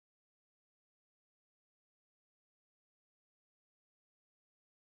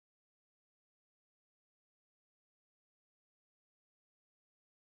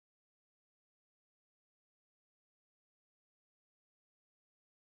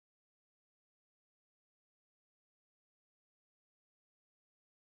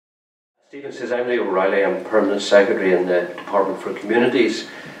Stephen says, I'm Leo O'Reilly, I'm Permanent Secretary in the Department for Communities.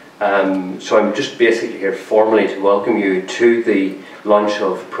 So I'm just basically here formally to welcome you to the launch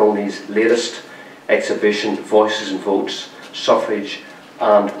of PRONI's latest exhibition, Voices and Votes, Suffrage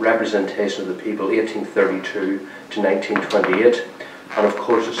and Representation of the People, 1832 to 1928. And of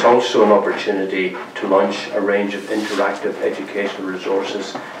course it's also an opportunity to launch a range of interactive educational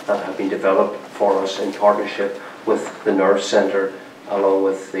resources that have been developed for us in partnership with the Nerve Centre along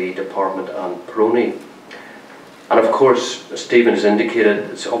with the department and PRONI. And of course, as Stephen has indicated,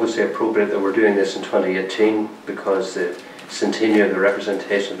 it's obviously appropriate that we're doing this in 2018 because the centenary of the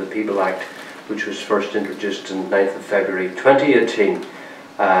Representation of the People Act, which was first introduced on 9th of February 2018, and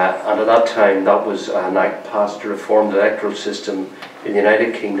at that time that was an act passed to reform the electoral system in the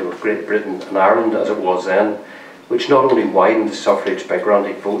United Kingdom of Great Britain and Ireland as it was then, which not only widened the suffrage by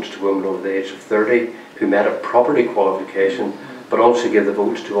granting votes to women over the age of 30 who met a property qualification, but also gave the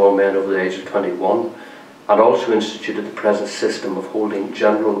votes to all men over the age of 21, and also instituted the present system of holding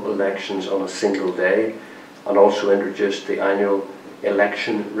general elections on a single day, and also introduced the annual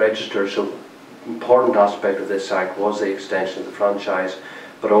election register. So an important aspect of this act was the extension of the franchise,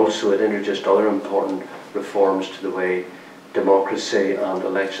 but also it introduced other important reforms to the way democracy and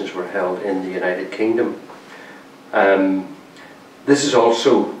elections were held in the United Kingdom. This is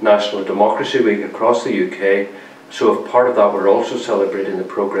also National Democracy Week across the UK, so as part of that we're also celebrating the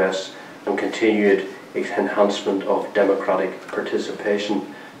progress and continued enhancement of democratic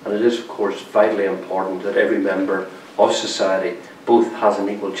participation. And it is of course vitally important that every member of society both has an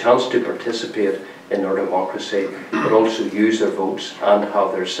equal chance to participate in our democracy, but also use their votes and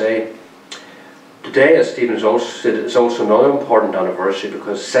have their say. Today, as Stephen has also said, is also another important anniversary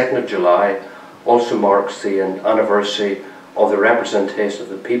because 2nd of July also marks the anniversary of the Representation of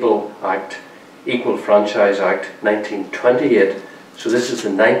the People Act, Equal Franchise Act 1928. So this is the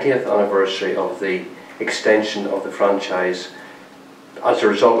 90th anniversary of the extension of the franchise as a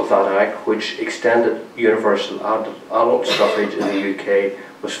result of that act, which extended universal adult suffrage in the UK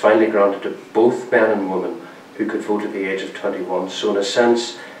was finally granted to both men and women who could vote at the age of 21. So in a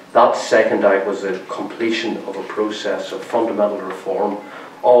sense, that second act was the completion of a process of fundamental reform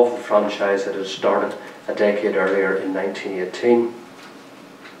of the franchise that had started a decade earlier in 1918.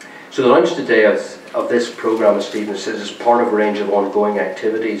 So the launch today of this programme, as Stephen says, is part of a range of ongoing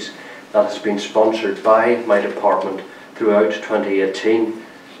activities that has been sponsored by my department throughout 2018.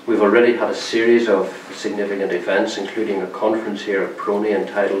 We've already had a series of significant events, including a conference here at PRONI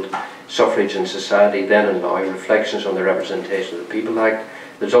entitled Suffrage in Society, Then and Now, Reflections on the Representation of the People Act.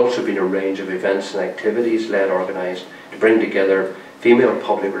 There's also been a range of events and activities organised to bring together female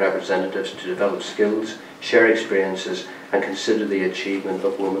public representatives to develop skills, share experiences and consider the achievement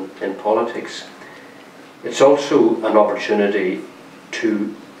of women in politics. It's also an opportunity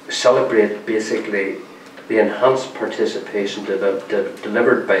to celebrate basically the enhanced participation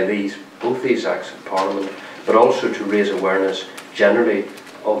delivered by both these acts of Parliament, but also to raise awareness generally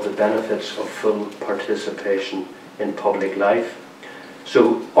of the benefits of full participation in public life.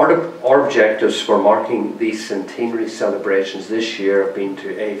 So our objectives for marking these centenary celebrations this year have been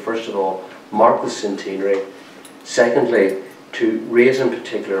to first of all, mark the centenary. Secondly, to raise in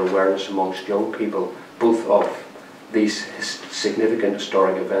particular awareness amongst young people, both of these significant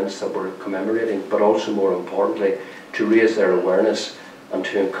historic events that we're commemorating, but also more importantly, to raise their awareness and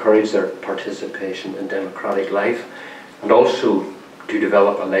to encourage their participation in democratic life, and also to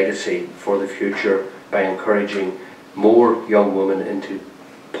develop a legacy for the future by encouraging more young women into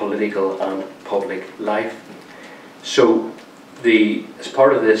political and public life. So as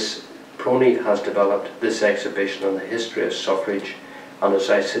part of this, PRONI has developed this exhibition on the history of suffrage, and as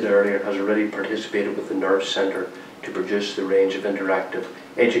I said earlier, has already participated with the Nerve Centre to produce the range of interactive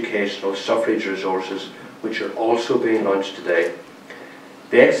educational suffrage resources which are also being launched today.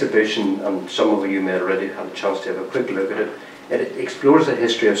 The exhibition, and some of you may already have a chance to have a quick look at it, it explores the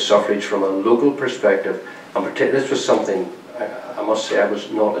history of suffrage from a local perspective, and this was something I must say I was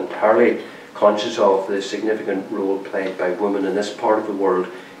not entirely conscious of, the significant role played by women in this part of the world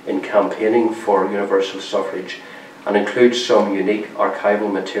in campaigning for universal suffrage, and includes some unique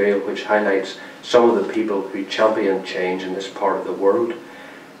archival material which highlights some of the people who championed change in this part of the world,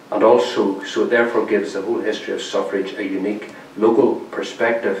 and also so therefore gives the whole history of suffrage a unique local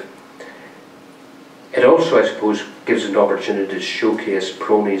perspective. It also, I suppose, gives an opportunity to showcase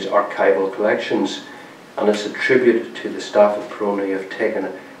PRONI's archival collections, and it's a tribute to the staff of PRONI who have taken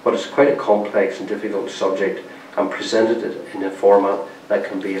what is quite a complex and difficult subject and presented it in a format that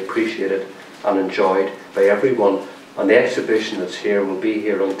can be appreciated and enjoyed by everyone. And the exhibition that's here will be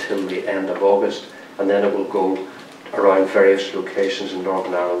here until the end of August, and then it will go around various locations in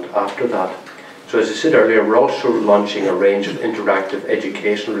Northern Ireland after that. So as I said earlier, we're also launching a range of interactive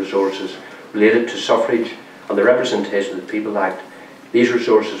educational resources related to suffrage and the Representation of the People Act. These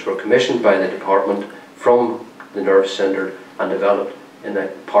resources were commissioned by the department from the Nerve Centre and developed in a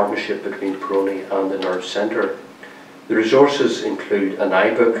partnership between PRONI and the Nerve Centre. The resources include an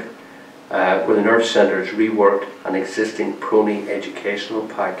iBook where the Nerve Centre has reworked an existing PRONI educational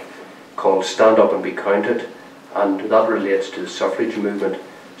pack called Stand Up and Be Counted, and that relates to the suffrage movement.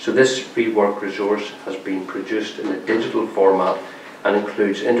 So this reworked resource has been produced in a digital format and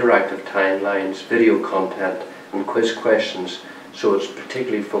includes interactive timelines, video content and quiz questions, so it's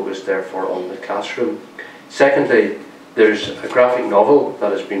particularly focused therefore on the classroom. Secondly, there's a graphic novel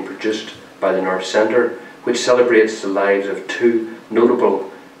that has been produced by the Nerve Centre which celebrates the lives of two notable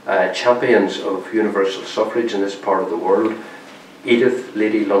champions of universal suffrage in this part of the world, Edith,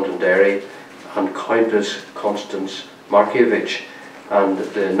 Lady Londonderry, and Countess Constance Markievicz. And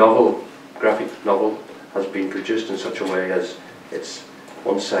the novel, graphic novel, has been produced in such a way as it's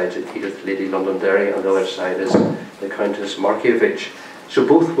one side is Edith, Lady Londonderry, and the other side is the Countess Markievicz. So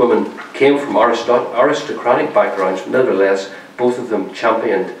both women came from aristocratic backgrounds, but nevertheless, both of them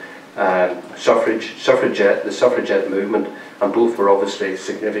championed the suffragette movement, and both were obviously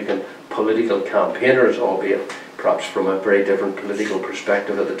significant political campaigners, albeit perhaps from a very different political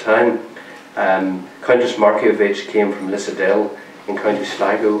perspective at the time. Countess Markievicz came from Lissadell in County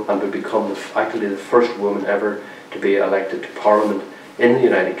Sligo and would become actually the first woman ever to be elected to Parliament in the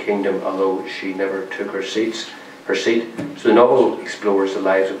United Kingdom, although she never took her seat. So the novel explores the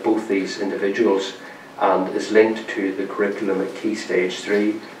lives of both these individuals and is linked to the curriculum at Key Stage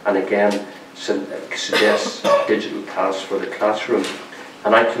 3, and again suggests digital tasks for the classroom.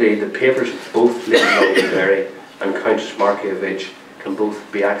 And actually the papers of both Lady Londonderry and Countess Markievicz can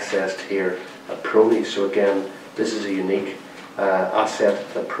both be accessed here at PRONI. So again, this is a unique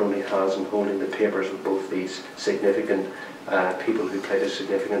asset that PRONI has in holding the papers of both these significant people who played a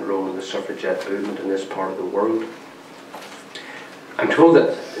significant role in the suffragette movement in this part of the world. I'm told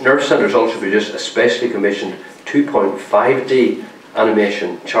that Nerve Centre has also produced a specially commissioned 2.5D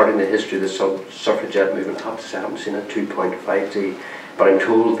animation charting the history of the suffragette movement. I have to say I haven't seen a 2.5D, but I'm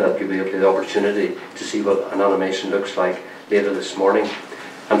told that you'll be able to have the opportunity to see what an animation looks like later this morning.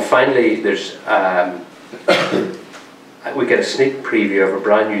 And finally, there's we get a sneak preview of a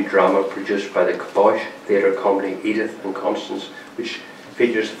brand new drama produced by the Kibosh theatre company Edith and Constance, which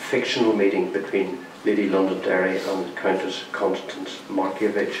features a fictional meeting between Lady Londonderry and Countess Constance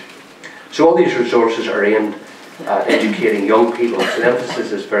Markievicz. So all these resources are aimed at educating young people. So the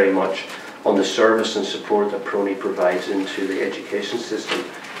emphasis is very much on the service and support that PRONI provides into the education system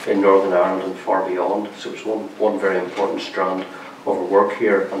in Northern Ireland and far beyond. So it's one very important strand of our work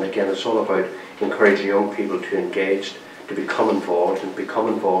here, and again it's all about encouraging young people to engage, to become involved in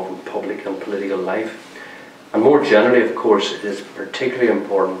public and political life. And more generally, of course, it is particularly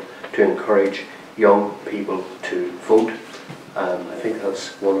important to encourage young people to vote. I think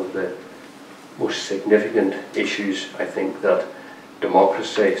that's one of the most significant issues I think that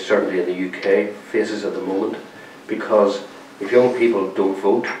democracy, certainly in the UK, faces at the moment, because if young people don't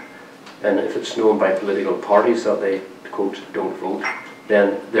vote, and if it's known by political parties that they, quote, don't vote,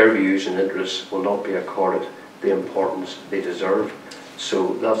 then their views and interests will not be accorded the importance they deserve.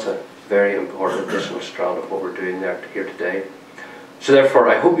 So that's a very important additional strand of what we're doing here today. So therefore,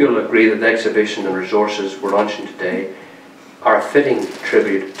 I hope you'll agree that the exhibition and resources we're launching today are a fitting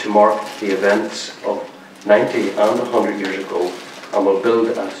tribute to mark the events of 90 and 100 years ago, and will build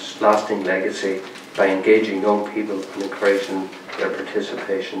a lasting legacy by engaging young people and encouraging their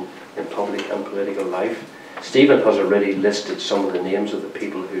participation in public and political life. Stephen has already listed some of the names of the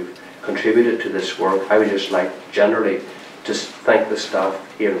people who've contributed to this work. I would just like generally to thank the staff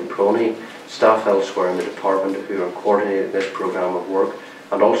here in PRONI, staff elsewhere in the department who are coordinating this programme of work,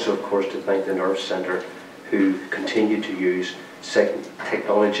 and also of course to thank the Nerve Centre who continue to use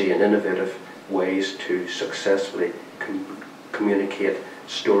technology and innovative ways to successfully communicate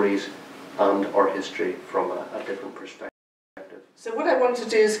stories and our history from a different perspective. So what I want to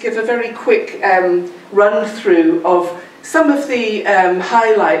do is give a very quick run through of some of the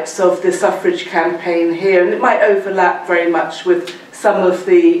highlights of the suffrage campaign here, and it might overlap very much with some of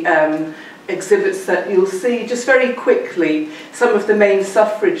the exhibits that you'll see. Just very quickly, some of the main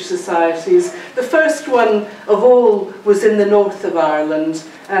suffrage societies. The first one of all was in the north of Ireland.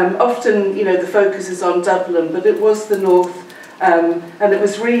 Often, you know, the focus is on Dublin, but it was the north, and it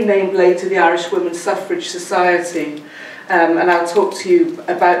was renamed later the Irish Women's Suffrage Society. And I'll talk to you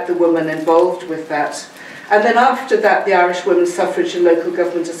about the women involved with that. And then after that, the Irish Women's Suffrage and Local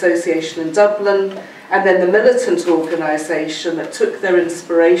Government Association in Dublin, and then the militant organisation that took their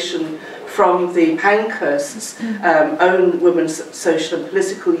inspiration from the Pankhurst's own women's social and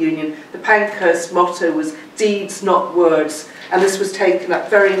political union. The Pankhurst motto was "Deeds, not words," and this was taken up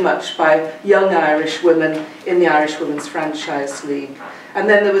very much by young Irish women in the Irish Women's Franchise League. And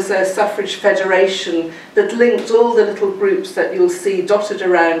then there was a suffrage federation that linked all the little groups that you'll see dotted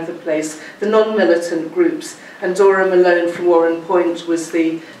around the place, the non-militant groups, and Dora Malone from Warren Point was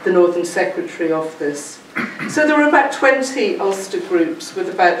the Northern Secretary of this. So there were about 20 Ulster groups with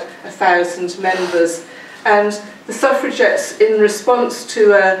about 1,000 members, and the suffragettes, in response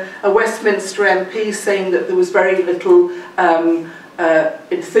to a Westminster MP saying that there was very little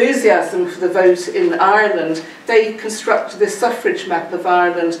enthusiasm for the vote in Ireland, they constructed this suffrage map of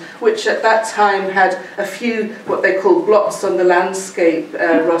Ireland, which at that time had a few what they call blots on the landscape,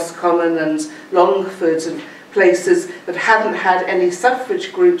 Roscommon and Longford, and places that hadn't had any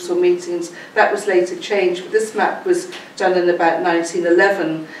suffrage groups or meetings. That was later changed, but this map was done in about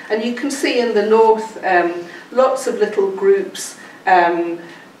 1911. And you can see in the north lots of little groups, and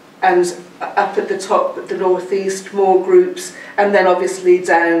up at the top, at the northeast, more groups, and then obviously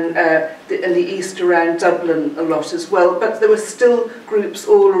down in the east around Dublin a lot as well. But there were still groups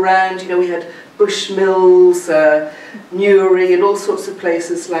all around. You know, we had Bushmills, Newry, and all sorts of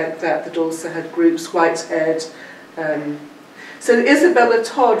places like that that also had groups, Whitehead. So Isabella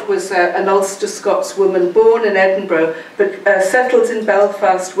Todd was an Ulster Scots woman born in Edinburgh but settled in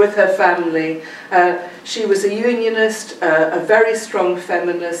Belfast with her family. She was a unionist, a very strong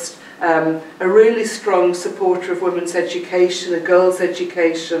feminist, a really strong supporter of women's education, a girls'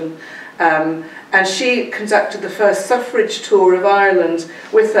 education, and she conducted the first suffrage tour of Ireland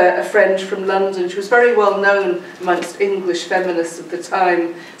with a friend from London. She was very well known amongst English feminists of the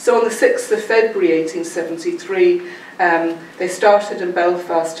time. So on the 6th of February 1873, they started in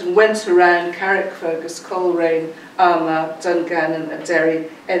Belfast and went around Carrickfergus, Coleraine, Armagh, Dungannon and Derry,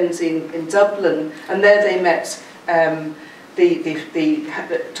 ending in Dublin. And there they met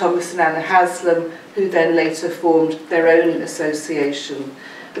the Thomas and Anna Haslam, who then later formed their own association.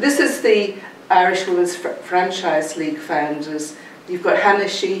 But this is the Irish Women's Franchise League founders. You've got Hannah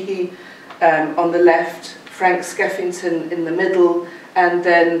Sheehy on the left, Frank Skeffington in the middle, and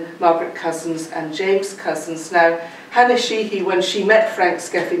then Margaret Cousins and James Cousins. Now, Hannah Sheehy, when she met Frank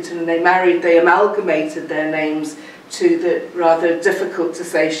Skeffington and they married, they amalgamated their names to the rather difficult to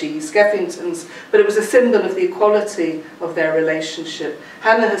say Sheehy-Skeffingtons, but it was a symbol of the equality of their relationship.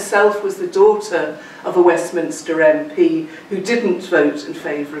 Hannah herself was the daughter of a Westminster MP who didn't vote in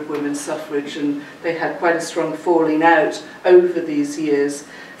favour of women's suffrage, and they had quite a strong falling out over these years.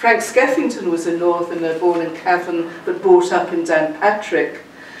 Frank Skeffington was a northerner born in Cavan but brought up in Downpatrick.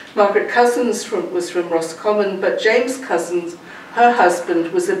 Margaret Cousins was from Roscommon, but James Cousins, her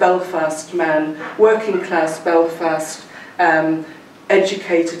husband, was a Belfast man, working class Belfast,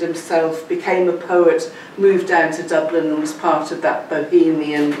 educated himself, became a poet, moved down to Dublin and was part of that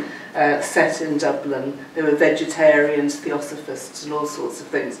bohemian set in Dublin. They were vegetarians, theosophists and all sorts of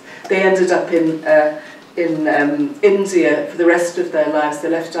things. They ended up in India for the rest of their lives. They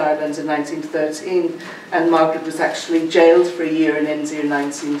left Ireland in 1913, and Margaret was actually jailed for a year in India in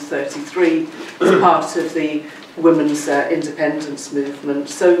 1933 as part of the women's independence movement.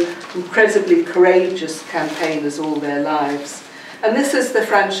 So incredibly courageous campaigners all their lives. And this is the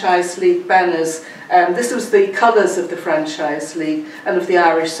Franchise League banners. This was the colours of the Franchise League and of the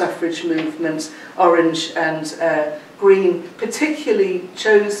Irish suffrage movement, orange and green, particularly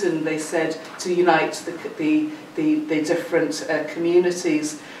chosen, they said, to unite the different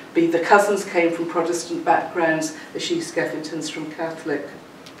communities. The Cousins came from Protestant backgrounds, the Sheehy-Skeffingtons from Catholic.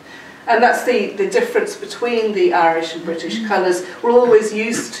 And that's the difference between the Irish and British colours. We're always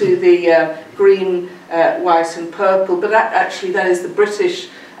used to the green, white and purple, but actually that is the British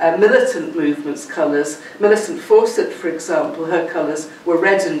militant movement's colours. Millicent Fawcett, for example, her colours were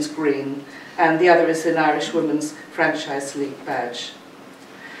red and green, and the other is an Irish Women's Franchise League badge.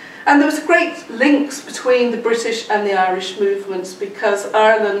 And there was great links between the British and the Irish movements because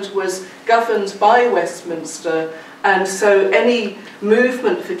Ireland was governed by Westminster, and so any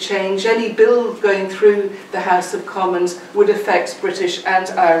movement for change, any bill going through the House of Commons would affect British and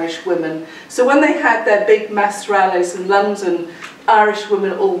Irish women. So when they had their big mass rallies in London, Irish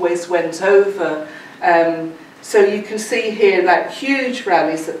women always went over. So you can see here like huge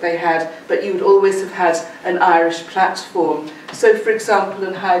rallies that they had, but you would always have had an Irish platform. So for example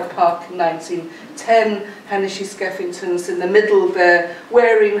in Hyde Park in 1910, Hannah Sheehy-Skeffington's in the middle there,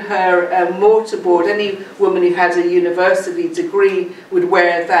 wearing her mortarboard. Any woman who had a university degree would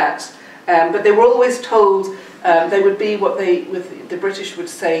wear that. But they were always told They would be what the British would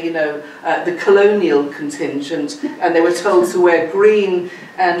say, you know, the colonial contingent, and they were told to wear green.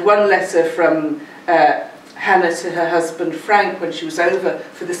 And one letter from Hannah to her husband Frank, when she was over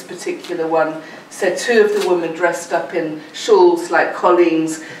for this particular one, said 2 of the women dressed up in shawls like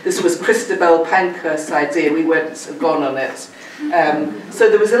Colleen's. This was Christabel Pankhurst's idea. We weren't so gone on it. So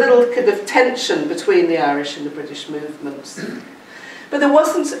there was a little kind of tension between the Irish and the British movements. But there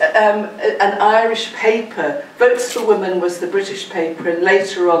wasn't an Irish paper. Votes for Women was the British paper, and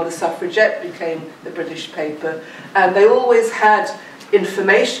later on the Suffragette became the British paper. And they always had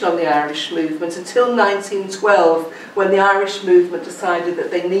information on the Irish movement until 1912, when the Irish movement decided that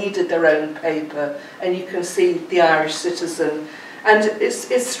they needed their own paper. And you can see the Irish Citizen. And its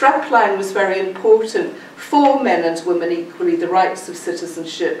strapline was very important. For men and women equally, the rights of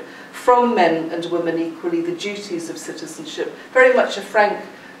citizenship. From men and women equally, the duties of citizenship. Very much a Frank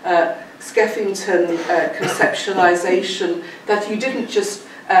Skeffington conceptualisation, that you didn't just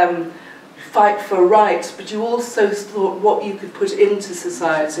fight for rights, but you also thought what you could put into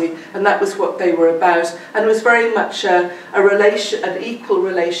society, and that was what they were about. And it was very much an equal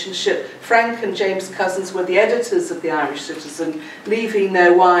relationship. Frank and James Cousins were the editors of the Irish Citizen, leaving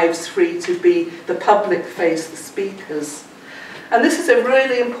their wives free to be the public face, the speakers. And this is a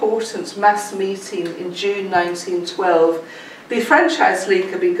really important mass meeting in June 1912. The Franchise League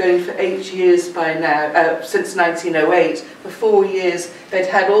had been going for 8 years by now, since 1908. For 4 years, they'd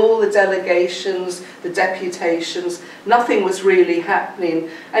had all the delegations, the deputations. Nothing was really happening.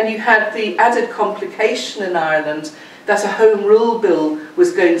 And you had the added complication in Ireland that a Home Rule Bill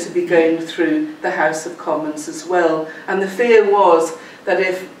was going to be going through the House of Commons as well. And the fear was that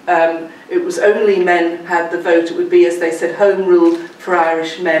if it was only men had the vote, it would be, as they said, Home Rule for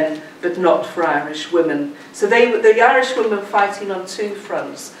Irish men, but not for Irish women. So the Irish women were fighting on 2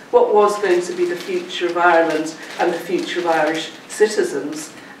 fronts. What was going to be the future of Ireland and the future of Irish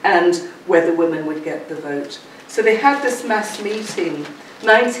citizens, and whether women would get the vote. So they had this mass meeting.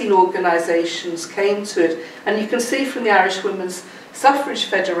 19 organisations came to it, and you can see from the Irish Women's Suffrage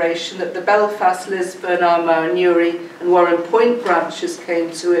Federation that the Belfast, Lisburn, Armagh, Newry and Warren Point branches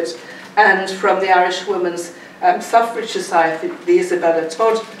came to it, and from the Irish Women's Suffrage Society, the Isabella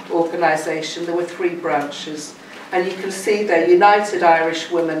Todd organisation, there were 3 branches. And you can see there, United Irish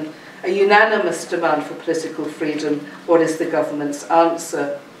Women, a unanimous demand for political freedom. What is the government's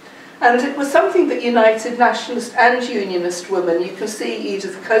answer? And it was something that united nationalist and unionist women. You can see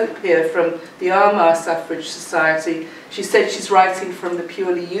Edith Cope here from the Armagh Suffrage Society. She said she's writing from the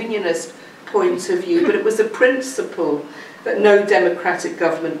purely unionist point of view, but it was a principle that no democratic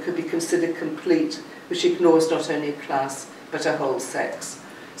government could be considered complete, which ignores not only a class, but a whole sex.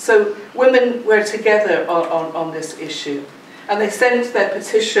 So women were together on this issue. And they sent their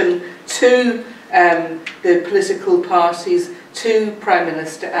petition to the political parties, to Prime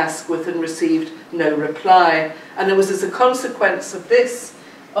Minister Asquith, and received no reply. And it was as a consequence of this,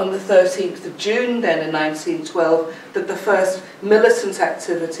 on the 13th of June then in 1912, that the first militant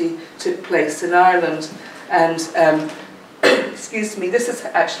activity took place in Ireland. And excuse me, this is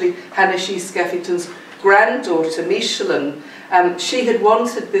actually Hannah She Skeffington's granddaughter, Michelin. She had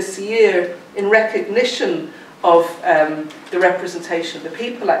wanted this year, in recognition of the representation of the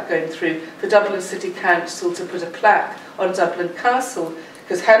People Act going through, for Dublin City Council to put a plaque on Dublin Castle,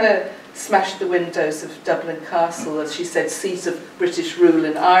 because Hannah smashed the windows of Dublin Castle, as she said, seat of British rule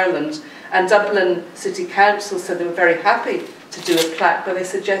in Ireland. And Dublin City Council said they were very happy to do a plaque, but they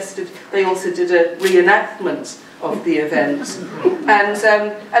suggested they also did a reenactment of the event.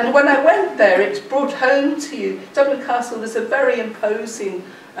 And when I went there, it brought home to you, Dublin Castle is a very imposing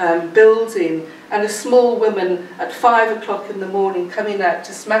building, and a small woman at 5 o'clock in the morning coming out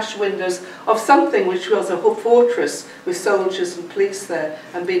to smash windows of something which was a fortress with soldiers and police there,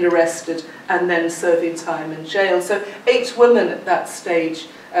 and being arrested and then serving time in jail. So 8 women at that stage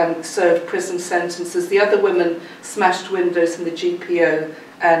served prison sentences. The other women smashed windows in the GPO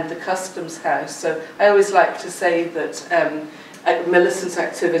and the Customs House. So I always like to say that militant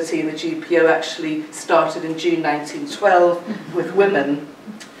activity in the GPO actually started in June 1912 with women.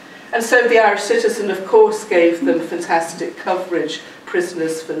 And so the Irish Citizen, of course, gave them fantastic coverage,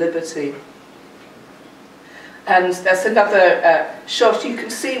 Prisoners for Liberty. And that's another shot. You can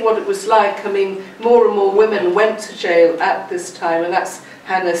see what it was like. I mean, more and more women went to jail at this time, and that's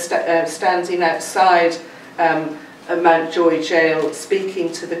Hannah standing outside Mountjoy Jail, speaking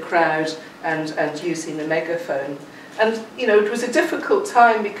to the crowd and using a megaphone. And, you know, it was a difficult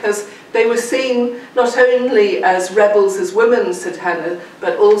time because they were seen not only as rebels as women, said Hannah,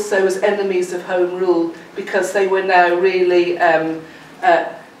 but also as enemies of Home Rule, because they were now really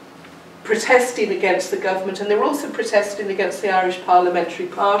protesting against the government, and they were also protesting against the Irish Parliamentary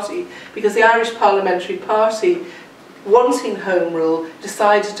Party, because the Irish Parliamentary Party, wanting Home Rule,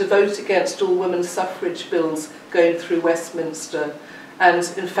 decided to vote against all women's suffrage bills going through Westminster. And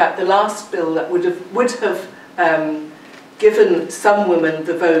in fact, the last bill that would have given some women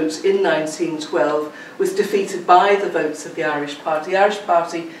the vote in 1912 was defeated by the votes of the Irish Party. The Irish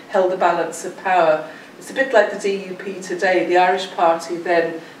Party held the balance of power. It's a bit like the DUP today. The Irish Party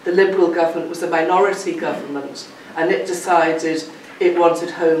then, the Liberal government, was a minority government, and it decided it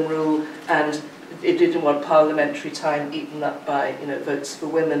wanted Home Rule and it didn't want parliamentary time eaten up by votes for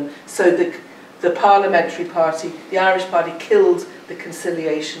women. So the Parliamentary Party, the Irish Party, killed the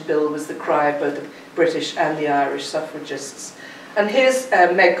Conciliation Bill, was the cry of both the British and the Irish suffragists. And here's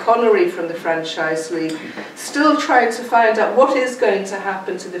Meg Connery from the Franchise League, still trying to find out what is going to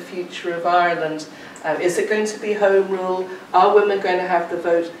happen to the future of Ireland. Is it going to be Home Rule? Are women going to have the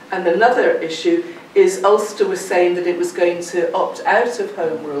vote? And another issue is Ulster was saying that it was going to opt out of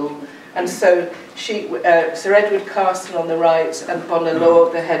Home Rule. And so Sir Edward Carson on the right and Bonar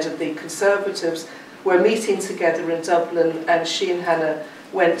Law, the head of the Conservatives, were meeting together in Dublin, and she and Hannah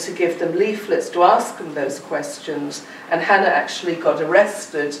went to give them leaflets to ask them those questions. And Hannah actually got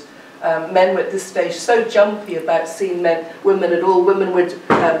arrested. Men were at this stage so jumpy about seeing women at all. Women were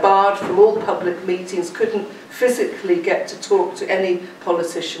barred from all public meetings, couldn't physically get to talk to any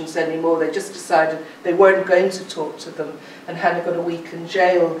politicians anymore. They just decided they weren't going to talk to them. And Hannah got a week in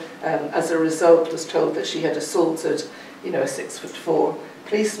jail as a result, was told that she had assaulted, a 6'4"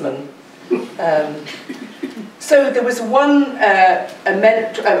 policeman. So there was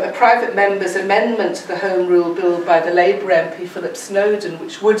a private member's amendment to the Home Rule Bill by the Labour MP Philip Snowdon,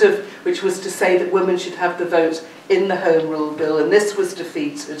 which was to say that women should have the vote in the Home Rule Bill, and this was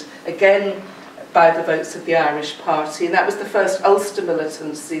defeated again by the votes of the Irish Party. And that was the first Ulster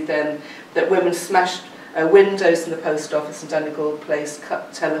militancy then, that women smashed windows in the post office in Donegal Place,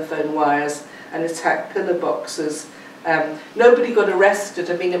 cut telephone wires and attacked pillar boxes. Nobody got arrested.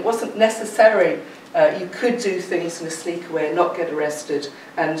 I mean, it wasn't necessary. You could do things in a sneak way and not get arrested.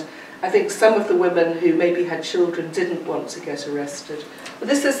 And I think some of the women who maybe had children didn't want to get arrested. But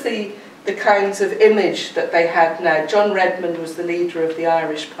this is the kinds of image that they had now. John Redmond was the leader of the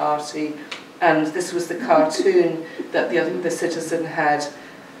Irish Party, and this was the cartoon that the Citizen had.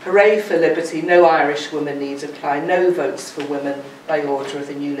 Hooray for liberty, no Irish woman need apply, no votes for women by order of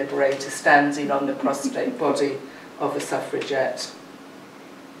the new Liberator, standing on the prostrate body of a suffragette.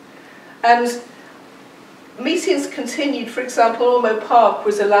 And meetings continued. For example, Ormeau Park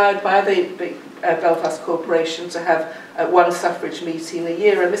was allowed by the Belfast Corporation to have one suffrage meeting a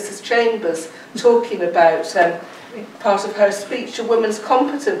year, and Mrs Chambers talking about part of her speech, a woman's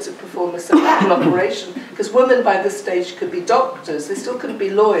competent to perform a surgical operation, because women by this stage could be doctors, they still couldn't be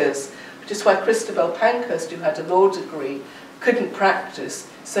lawyers, which is why Christabel Pankhurst, who had a law degree, couldn't practice,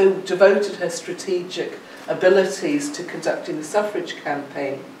 so devoted her strategic abilities to conducting the suffrage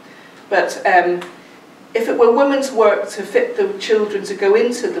campaign. But if it were women's work to fit the children to go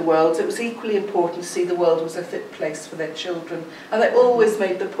into the world, it was equally important to see the world was a fit place for their children. And they always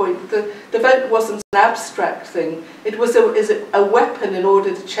made the point that the vote wasn't an abstract thing. It was a weapon in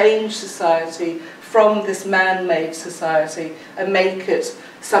order to change society from this man-made society and make it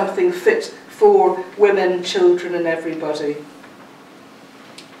something fit for women, children and everybody.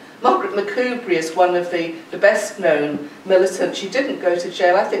 Margaret McCoubrey is one of the best-known militants. She didn't go to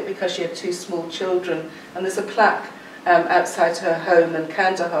jail, I think, because she had two small children. And there's a plaque outside her home in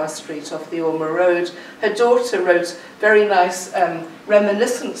Kandahar Street off the Ormeau Road. Her daughter wrote very nice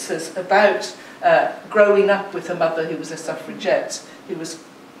reminiscences about growing up with a mother who was a suffragette, who was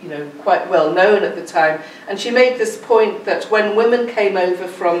quite well known at the time. And she made this point that when women came over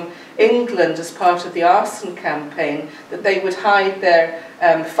from England as part of the arson campaign, that they would hide their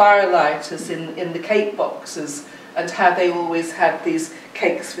firelighters in the cake boxes, and how they always had these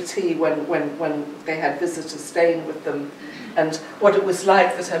cakes for tea when they had visitors staying with them, and what it was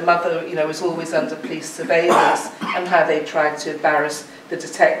like that her mother was always under police surveillance, and how they tried to embarrass the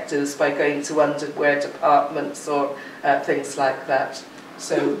detectives by going to underwear departments or things like that.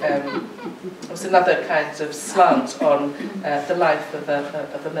 So it was another kind of slant on the life of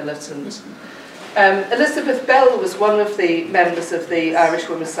a militant. Elizabeth Bell was one of the members of the Irish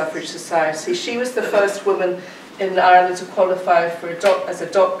Women's Suffrage Society. She was the first woman in Ireland to qualify for as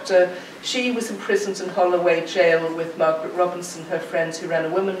a doctor. She was imprisoned in Holloway Jail with Margaret Robinson, her friend, who ran a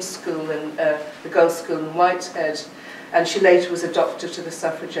women's school, in the girls' school in Whitehead. And she later was a doctor to the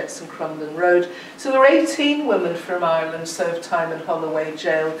suffragettes in Crumlin Road. So there were 18 women from Ireland served time in Holloway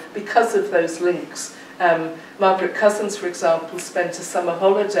Jail because of those links Margaret Cousins, for example, spent a summer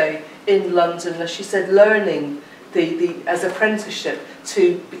holiday in London, as she said, learning as apprenticeship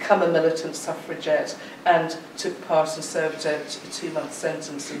to become a militant suffragette, and took part and served a 2-month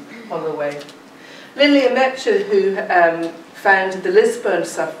sentence in Holloway. Lillian Metcher, who founded the Lisburn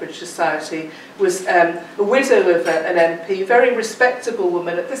Suffrage Society, was a widow of an MP, very respectable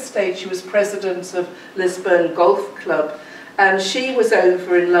woman. At this stage she was president of Lisburn Golf Club, and she was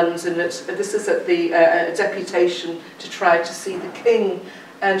over in London, this is at the deputation to try to see the King.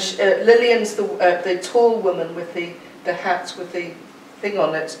 And Lillian's the tall woman with the hat with the thing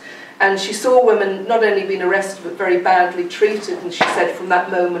on it. And she saw women not only being arrested but very badly treated, and she said from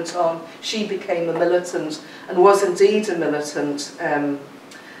that moment on she became a militant, and was indeed a militant.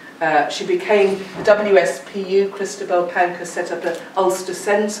 She became the WSPU. Christabel Pankhurst set up an Ulster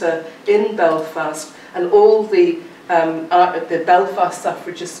Centre in Belfast, and all the Belfast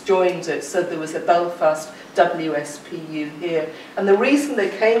suffragists joined it, so there was a Belfast WSPU here. And the reason they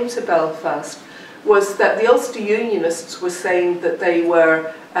came to Belfast was that the Ulster Unionists were saying that they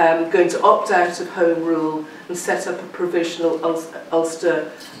were going to opt out of Home Rule and set up a provisional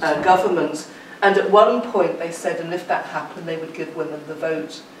Ulster government. And at one point they said, and if that happened, they would give women the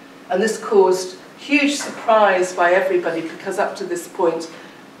vote. And this caused huge surprise by everybody, because up to this point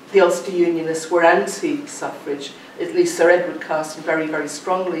the Ulster Unionists were anti-suffrage, at least Sir Edward Carson very, very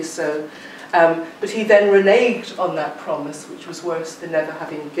strongly so. But he then reneged on that promise, which was worse than never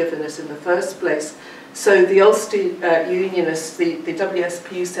having given it in the first place. So the Ulster Unionists, the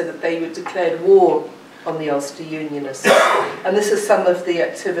WSPU, said that they declared war on the Ulster Unionists. And this is some of the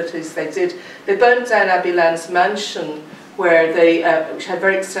activities they did. They burnt down Abbey Land's mansion, where they, which had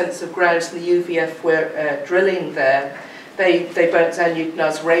very extensive grounds, and the UVF were drilling there. They burnt down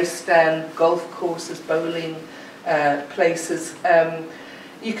Newton's race stand, golf courses, bowling places.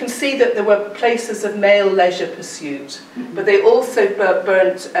 You can see that there were places of male leisure pursuit, but they also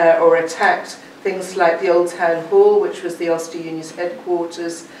burnt or attacked things like the Old Town Hall, which was the Ulster Union's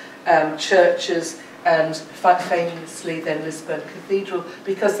headquarters, churches, and famously then Lisburn Cathedral,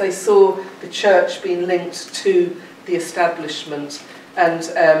 because they saw the church being linked to the establishment.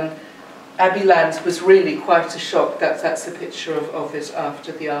 And Abbey Land was really quite a shock. That's a picture of it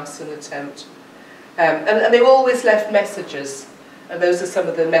after the arson attempt. And they always left messages. And those are some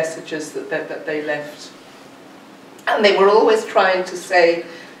of the messages that they left. And they were always trying to say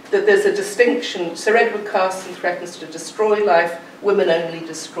that there's a distinction. Sir Edward Carson threatens to destroy life, women only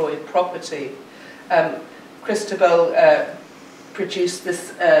destroy property. Christabel produced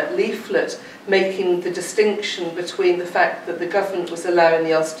this leaflet making the distinction between the fact that the government was allowing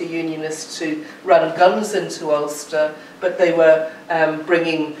the Ulster Unionists to run guns into Ulster, but they were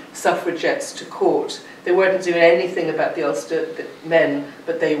bringing suffragettes to court. They weren't doing anything about the Ulster men,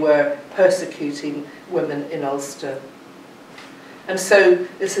 but they were persecuting women in Ulster. And so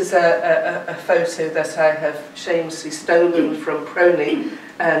this is a photo that I have shamelessly stolen from PRONI,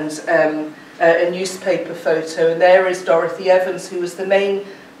 and a newspaper photo. And there is Dorothy Evans, who was the main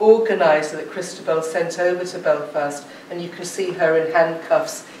organiser that Christabel sent over to Belfast. And you can see her in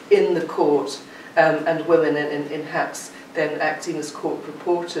handcuffs in the court, and women in hats then acting as court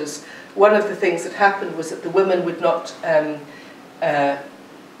reporters. One of the things that happened was that the women would not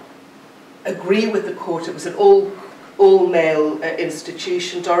agree with the court. It was an all-male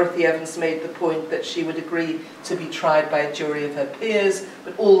institution. Dorothy Evans made the point that she would agree to be tried by a jury of her peers,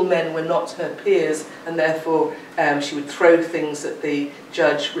 but all men were not her peers, and therefore she would throw things at the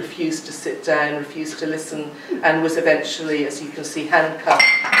judge, refused to sit down, refused to listen, and was eventually, as you can see, handcuffed,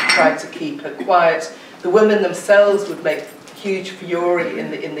 tried to keep her quiet. The women themselves would make huge fury in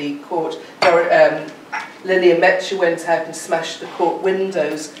the court. Lillian Metcher went out and smashed the court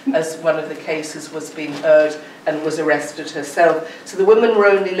windows as one of the cases was being heard, and was arrested herself. So the women were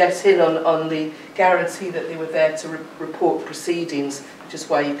only let in on the guarantee that they were there to report proceedings, which is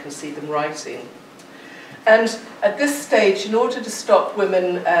why you can see them writing. And at this stage, in order to stop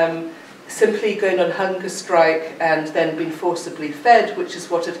women simply going on hunger strike and then being forcibly fed, which is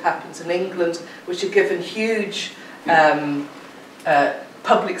what had happened in England, which had given huge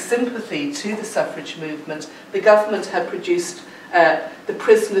public sympathy to the suffrage movement, the government had produced the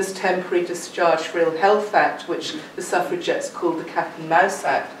Prisoners' Temporary Discharge for Ill Health Act, which the suffragettes called the Cat and Mouse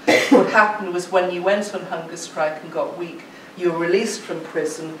Act. What happened was, when you went on hunger strike and got weak, you were released from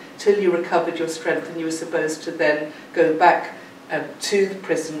prison till you recovered your strength, and you were supposed to then go back to the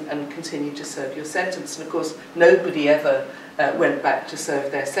prison and continue to serve your sentence. And of course, nobody ever went back to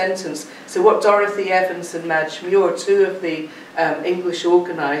serve their sentence. So what Dorothy Evans and Madge Muir, two of the English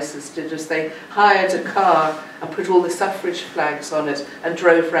organisers, did is they hired a car and put all the suffrage flags on it and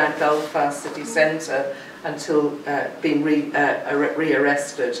drove around Belfast city centre until being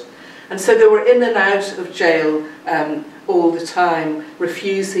rearrested. And so they were in and out of jail all the time,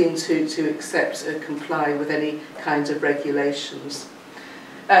 refusing to accept or comply with any kind of regulations.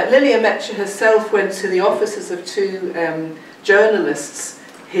 Lillia Mettler herself went to the offices of two journalists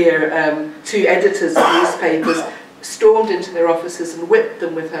here, two editors of newspapers, stormed into their offices and whipped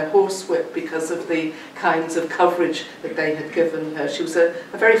them with her horsewhip because of the kinds of coverage that they had given her. She was a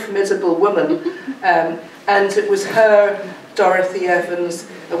very formidable woman, and it was her, Dorothy Evans,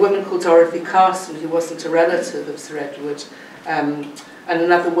 a woman called Dorothy Carson, who wasn't a relative of Sir Edward, and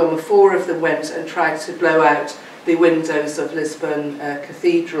another woman. Four of them went and tried to blow out the windows of Lisbon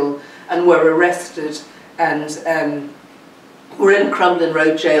Cathedral and were arrested and were in Crumlin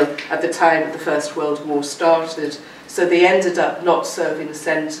Road Jail at the time that the First World War started. So they ended up not serving a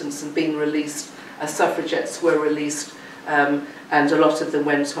sentence and being released as suffragettes were released, and a lot of them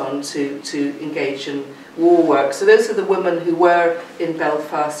went on to engage in war work. So those are the women who were in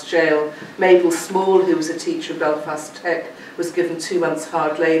Belfast jail. Mabel Small, who was a teacher at Belfast Tech, was given 2 months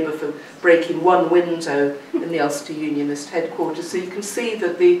hard labour for breaking one window in the Ulster Unionist headquarters. So you can see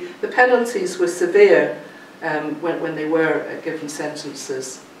that the penalties were severe when they were given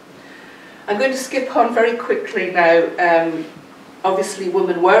sentences. I'm going to skip on very quickly now. Obviously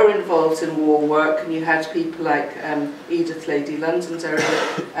women were involved in war work, and you had people like Edith Lady Londonderry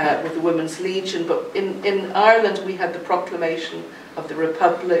with the Women's Legion, but in Ireland we had the proclamation of the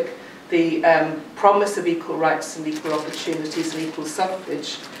Republic, the promise of equal rights and equal opportunities and equal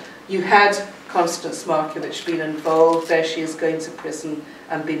suffrage. You had Constance Markievicz being involved. There she is, going to prison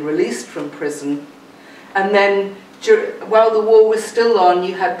and being released from prison. And then while the war was still on,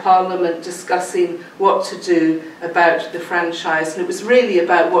 you had Parliament discussing what to do about the franchise, and it was really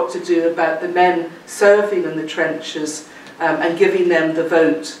about what to do about the men serving in the trenches and giving them the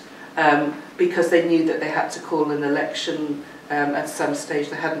vote, because they knew that they had to call an election at some stage.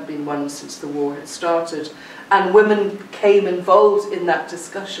 There hadn't been one since the war had started. And women became involved in that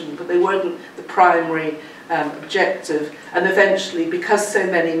discussion, but they weren't the primary objective. And eventually, because so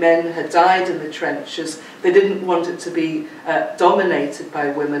many men had died in the trenches, they didn't want it to be dominated by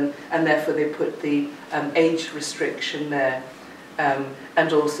women, and therefore they put the age restriction there,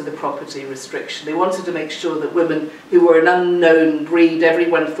 and also the property restriction. They wanted to make sure that women who were an unknown breed,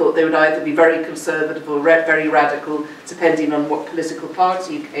 everyone thought they would either be very conservative or very radical, depending on what political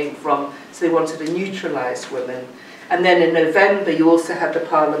party you came from. So they wanted to neutralise women. And then in November, you also had the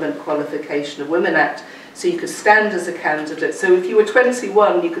Parliament Qualification of Women Act, so you could stand as a candidate. So if you were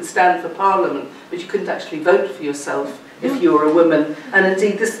 21, you could stand for Parliament, but you couldn't actually vote for yourself if you were a woman. And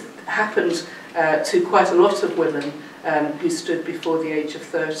indeed, this happened to quite a lot of women who stood before the age of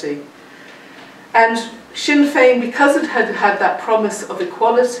 30. And Sinn Féin, because it had had that promise of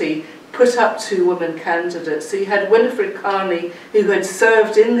equality, put up 2 women candidates. So you had Winifred Carney, who had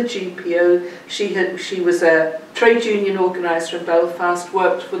served in the GPO. She was a trade union organiser in Belfast,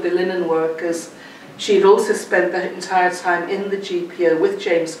 worked for the linen workers. She had also spent the entire time in the GPO with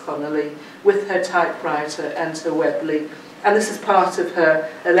James Connolly, with her typewriter and her Webley. And this is part of her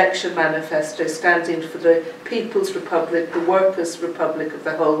election manifesto, standing for the People's Republic, the Workers' Republic of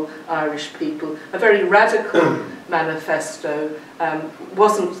the whole Irish people. A very radical manifesto,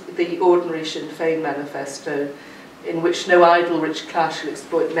 wasn't the ordinary Sinn Féin manifesto, in which no idle rich class shall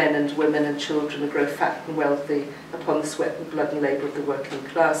exploit men and women and children and grow fat and wealthy upon the sweat and blood and labour of the working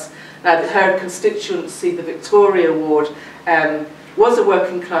class. Now, her constituency, the Victoria Ward, was a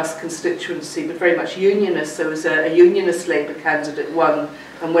working class constituency, but very much unionist. So it was a unionist Labour candidate won,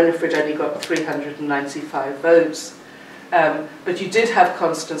 and Winifred only got 395 votes. But you did have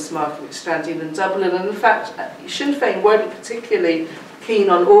Constance Markievicz standing in Dublin, and in fact, Sinn Féin weren't particularly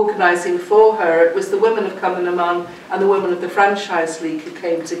keen on organising for her. It was the women of Cumann and the women of the Franchise League who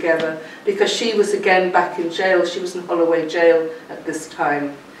came together, because she was again back in jail. She was in Holloway jail at this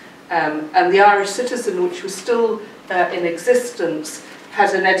time. And the Irish Citizen, which was still in existence,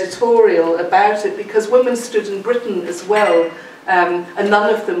 had an editorial about it, because women stood in Britain as well, and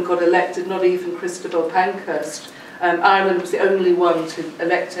none of them got elected, not even Christabel Pankhurst. Ireland was the only one to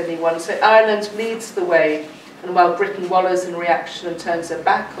elect anyone. So Ireland leads the way, and while Britain wallows in reaction and turns her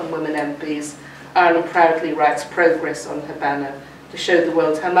back on women MPs, Ireland proudly writes progress on her banner to show the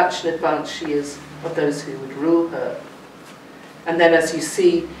world how much in advance she is of those who would rule her. And then, as you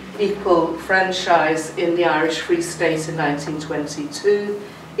see equal franchise in the Irish Free State in 1922.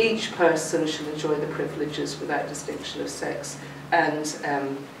 Each person shall enjoy the privileges without distinction of sex, and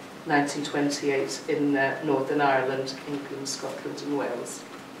 1928 in Northern Ireland, England, Scotland and Wales.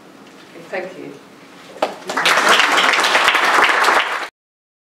 Okay, thank you.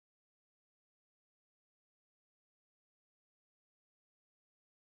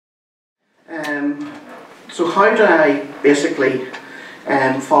 So how do I basically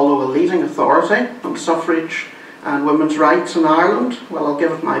follow a leading authority on suffrage and women's rights in Ireland? Well, I'll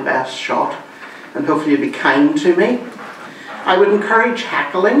give it my best shot and hopefully you'll be kind to me. I would encourage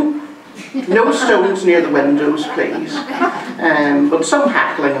heckling. No stones near the windows, please. But some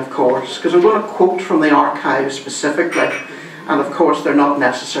heckling, of course, because I'm going to quote from the archives specifically. And of course, they're not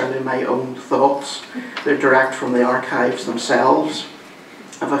necessarily my own thoughts. They're direct from the archives themselves.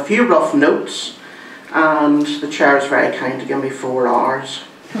 I have a few rough notes, and the chair is very kind to give me 4 hours.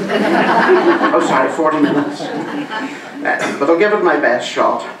 Oh, sorry, 40 minutes. But I'll give it my best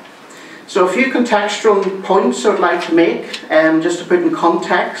shot. So a few contextual points I would like to make, just to put in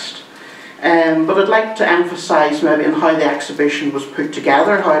context. But I'd like to emphasise maybe on how the exhibition was put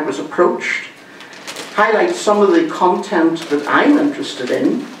together, how it was approached, highlight some of the content that I'm interested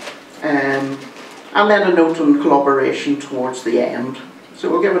in, and then a note on collaboration towards the end. So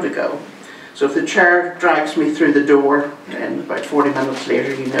we'll give it a go. So if the chair drags me through the door and about 40 minutes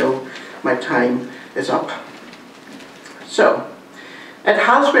later, you know my time is up. So it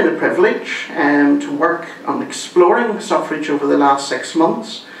has been a privilege to work on exploring suffrage over the last 6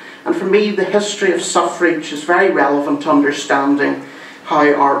 months. And for me, the history of suffrage is very relevant to understanding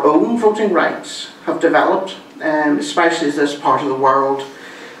how our own voting rights have developed, especially as this part of the world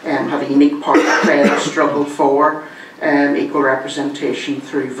had a unique part to play in the struggle for equal representation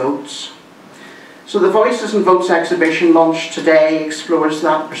through votes. So the Voices and Votes exhibition launched today explores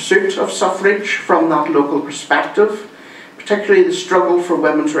that pursuit of suffrage from that local perspective, particularly the struggle for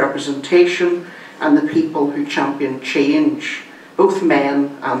women's representation and the people who champion change, both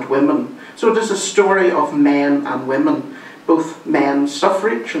men and women. So it is a story of men and women, both men's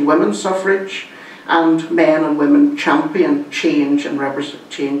suffrage and women's suffrage, and men and women champion change and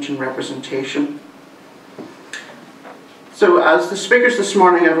representation. So as the speakers this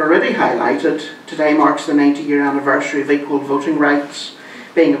morning have already highlighted, today marks the 90-year anniversary of equal voting rights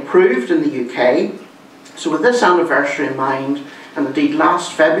being approved in the UK. So with this anniversary in mind, and indeed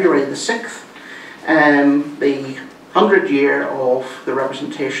last February the 6th, the 100th year of the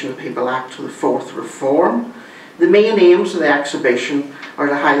Representation of the People Act to the 4th Reform, the main aims of the exhibition are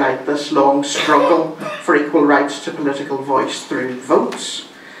to highlight this long struggle for equal rights to political voice through votes,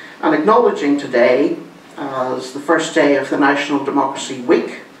 and acknowledging today as the first day of the National Democracy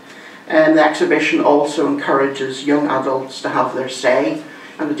Week, and the exhibition also encourages young adults to have their say,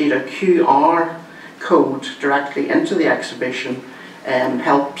 and indeed a QR code directly into the exhibition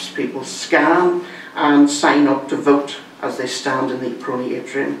helps people scan and sign up to vote as they stand in the PRONI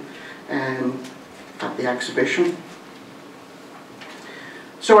atrium at the exhibition.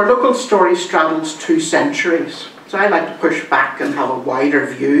 So our local story straddles 2 centuries, so I like to push back and have a wider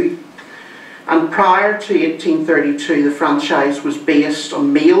view. And prior to 1832, the franchise was based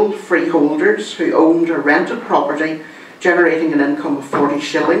on male freeholders who owned or rented property, generating an income of 40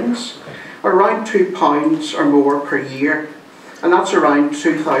 shillings, or around £2 or more per year. And that's around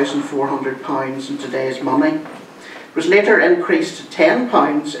 £2,400 in today's money. It was later increased to £10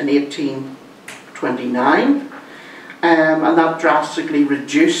 in 1829, and that drastically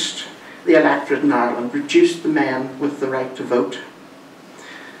reduced the electorate in Ireland, reduced the men with the right to vote.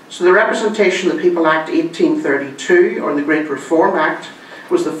 So the Representation of the People Act 1832, or the Great Reform Act,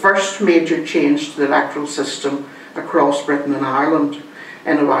 was the first major change to the electoral system across Britain and Ireland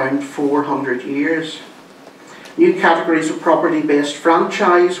in around 400 years. New categories of property-based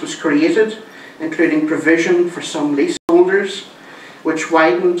franchise was created, including provision for some leaseholders, which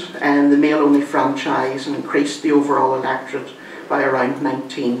widened the male-only franchise and increased the overall electorate by around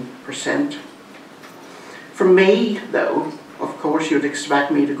 19%. For me, though, of course, you would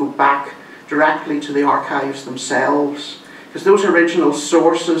expect me to go back directly to the archives themselves, because those original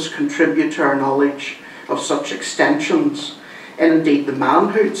sources contribute to our knowledge of such extensions, and indeed the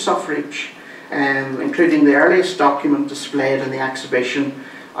manhood suffrage, including the earliest document displayed in the exhibition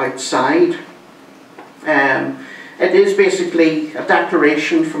outside. It is basically a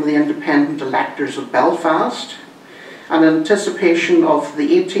declaration from the independent electors of Belfast, and in anticipation of the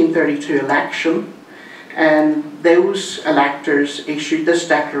 1832 election, those electors issued this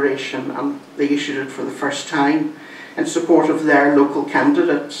declaration, and they issued it for the first time in support of their local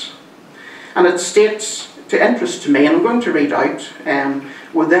candidates. And it states, to interest to me, and I'm going to read out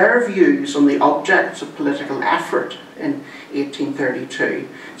were their views on the objects of political effort in 1832.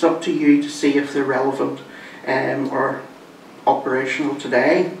 It's up to you to see if they're relevant or operational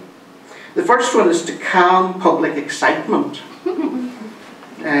today. The first one is to calm public excitement.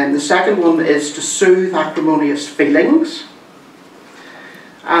 And the second one is to soothe acrimonious feelings.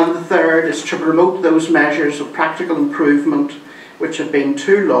 And the third is to promote those measures of practical improvement which have been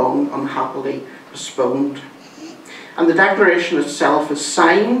too long unhappily postponed. And the declaration itself is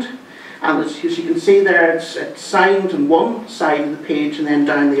signed, and as you can see there, it's signed on one side of the page and then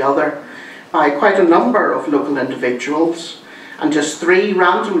down the other by quite a number of local individuals, and just three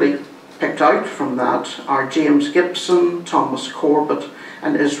randomly picked out from that are James Gibson, Thomas Corbett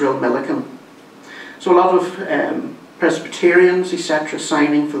and Israel Milliken. So a lot of Presbyterians, etc.,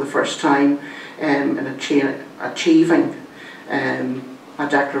 signing for the first time in achieving a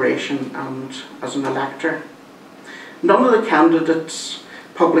declaration and as an elector. None of the candidates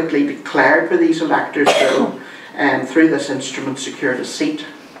publicly declared by these electors, though, through this instrument secured a seat.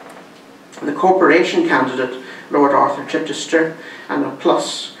 The corporation candidate, Lord Arthur Chichester, and a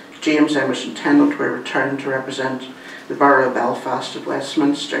plus James Emerson Tennant were returned to represent the Borough of Belfast at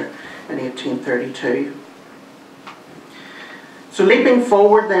Westminster in 1832. So leaping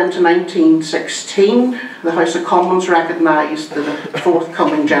forward then to 1916, the House of Commons recognised that a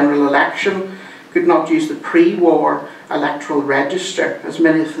forthcoming general election could not use the pre-war electoral register, as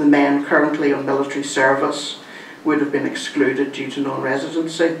many of the men currently on military service would have been excluded due to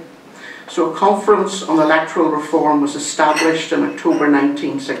non-residency. So a conference on electoral reform was established in October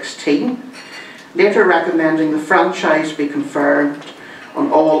 1916, later recommending the franchise be conferred on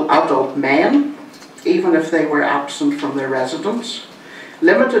all adult men, even if they were absent from their residence.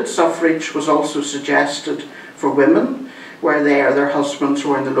 Limited suffrage was also suggested for women, where they or their husbands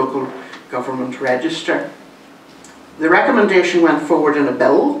were in the local government register. The recommendation went forward in a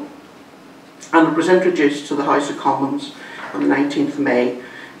bill, and it was introduced to the House of Commons on the 19th of May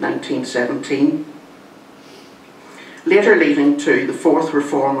 1917, later leading to the fourth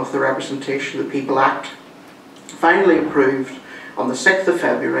reform of the Representation of the People Act, finally approved on the 6th of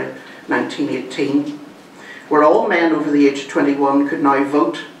February 1918, where all men over the age of 21 could now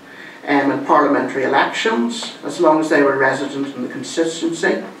vote in parliamentary elections as long as they were resident in the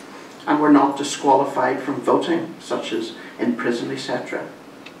constituency and were not disqualified from voting, such as in prison, etc.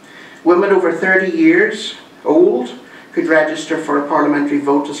 Women over 30 years old could register for a parliamentary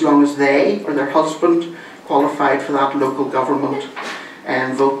vote as long as they or their husband qualified for that local government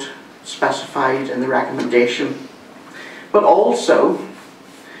vote specified in the recommendation. But also,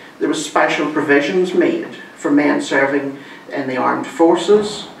 there were special provisions made for men serving in the armed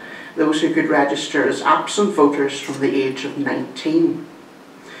forces, those who could register as absent voters from the age of 19.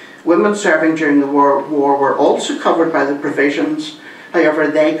 Women serving during the war were also covered by the provisions, however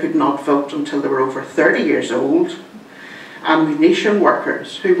they could not vote until they were over 30 years old. Ammunition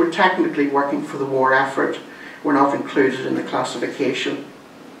workers, who were technically working for the war effort, were not included in the classification.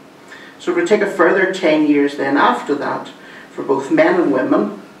 So it would take a further 10 years then after that for both men and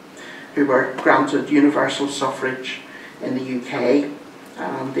women who were granted universal suffrage in the UK,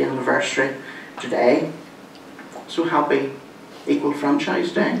 and the anniversary today. So happy Equal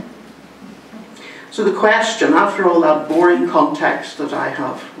Franchise Day. So the question, after all that boring context that I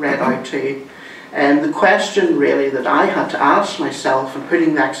have read out to you, the question really that I had to ask myself in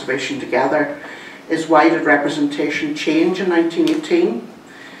putting the exhibition together is, why did representation change in 1918?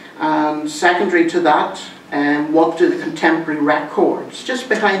 And secondary to that, what do the contemporary records, just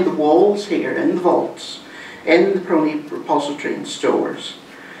behind the walls here in the vaults, in the PRONI repository and stores,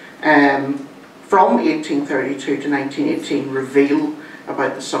 from 1832 to 1918 reveal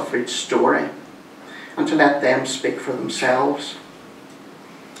about the suffrage story, and to let them speak for themselves.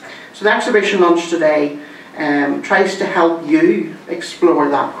 So the exhibition launch today tries to help you explore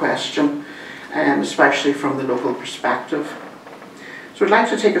that question, especially from the local perspective. So I'd like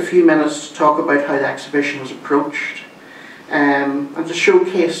to take a few minutes to talk about how the exhibition was approached, and to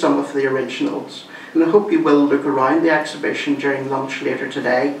showcase some of the originals. And I hope you will look around the exhibition during lunch later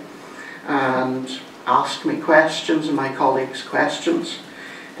today and ask me questions and my colleagues questions.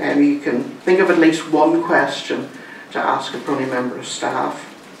 You can think of at least one question to ask a PRONI member of staff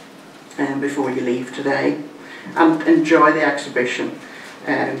before you leave today, and enjoy the exhibition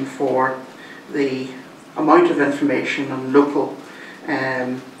for the amount of information and local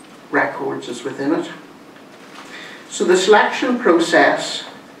records is within it. So the selection process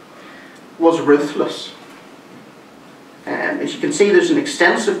was ruthless. As you can see, there's an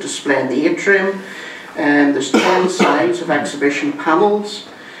extensive display in the atrium, and there's 10 sides of exhibition panels,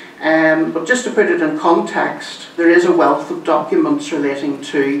 But just to put it in context, there is a wealth of documents relating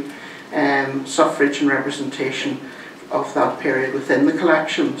to suffrage and representation of that period within the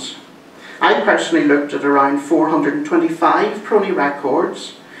collections. I personally looked at around 425 PRONI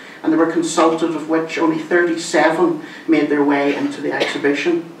records, and they were consulted, of which only 37 made their way into the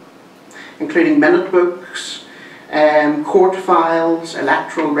exhibition, including minute books, court files,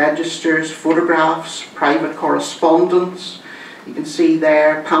 electoral registers, photographs, private correspondence. You can see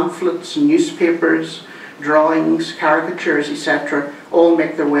there pamphlets, newspapers, drawings, caricatures, etc. all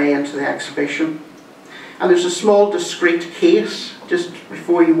make their way into the exhibition. And there's a small discreet case just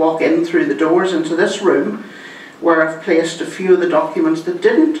before you walk in through the doors into this room, where I've placed a few of the documents that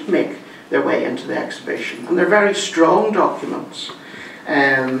didn't make their way into the exhibition. And they're very strong documents,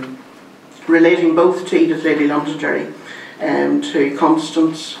 relating both to Edith Lady Londonderry, to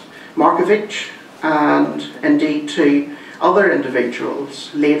Constance Markovich, and indeed to other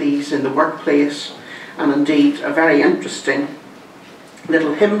individuals, ladies in the workplace, and indeed a very interesting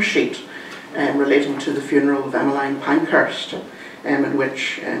little hymn sheet relating to the funeral of Emmeline Pankhurst, in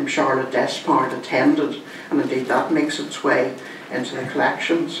which Charlotte Despard attended, and indeed that makes its way into the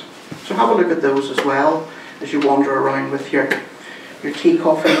collections. So have a look at those as well as you wander around with your tea,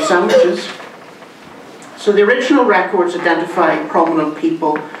 coffee and sandwiches. So the original records identify prominent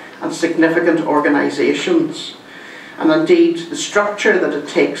people and significant organisations, and indeed the structure that it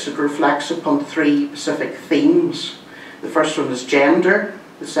takes, it reflects upon three specific themes. The first one is gender,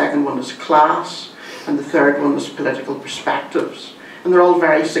 the second one is class, and the third one is political perspectives. And they're all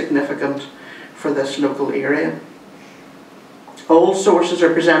very significant for this local area. All sources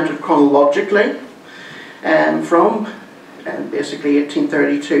are presented chronologically from basically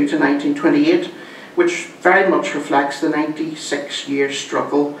 1832 to 1928, which very much reflects the 96-year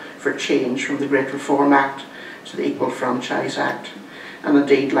struggle for change from the Great Reform Act to the Equal Franchise Act. And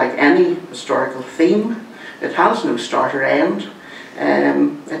indeed, like any historical theme, it has no start or end.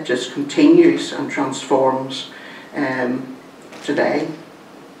 It just continues and transforms today.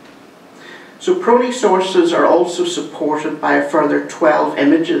 So PRONI sources are also supported by a further 12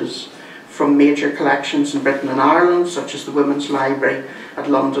 images from major collections in Britain and Ireland, such as the Women's Library at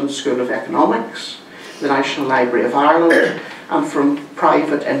London School of Economics, the National Library of Ireland, and from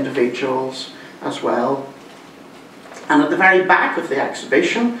private individuals as well. And at the very back of the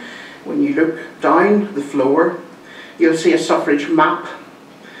exhibition, when you look down the floor, you'll see a suffrage map.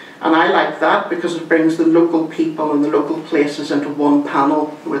 And I like that because it brings the local people and the local places into one panel,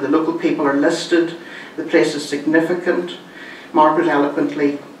 where the local people are listed, the place is significant. Margaret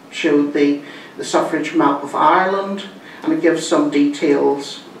eloquently showed the suffrage map of Ireland, and it gives some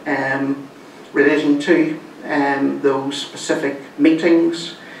details relating to those specific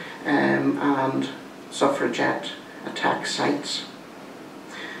meetings and suffragette attack sites.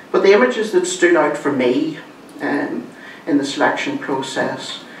 But the images that stood out for me in the selection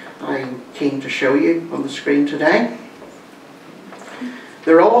process, I'm keen to show you on the screen today.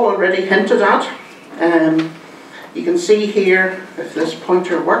 They're all already hinted at. You can see here, if this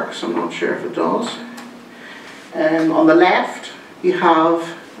pointer works, I'm not sure if it does. On the left, you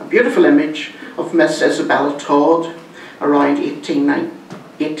have a beautiful image of Miss Isabella Todd around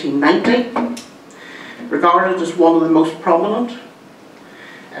 1890, regarded as one of the most prominent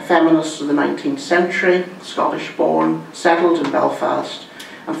feminists of the 19th century, Scottish-born, settled in Belfast,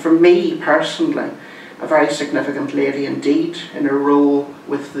 and for me personally, a very significant lady indeed in her role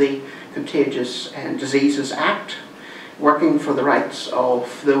with the Contagious Diseases Act, working for the rights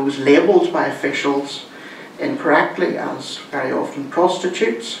of those labelled by officials incorrectly as very often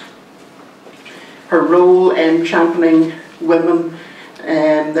prostitutes. Her role in championing women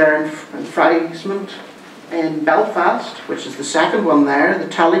their enfranchisement in Belfast, which is the second one there, the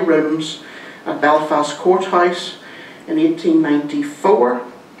tally rooms at Belfast Courthouse in 1894.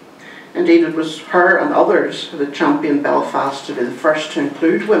 Indeed, it was her and others that championed Belfast to be the first to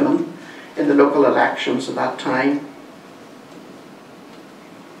include women in the local elections at that time.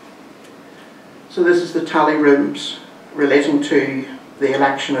 So this is the tally rooms relating to the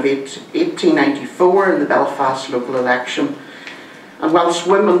election of 1894 in the Belfast local election. And whilst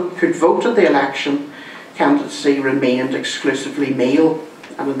women could vote at the election, candidacy remained exclusively male.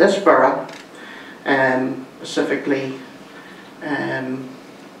 And in this borough, specifically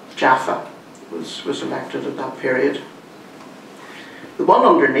Jaffa was elected at that period. The one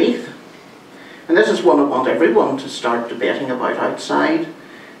underneath, and this is one I want everyone to start debating about outside,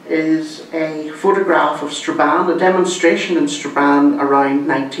 is a photograph of Strabane, a demonstration in Strabane around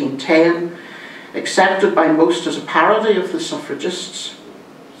 1910, accepted by most as a parody of the suffragists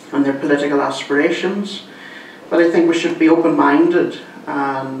and their political aspirations. But I think we should be open-minded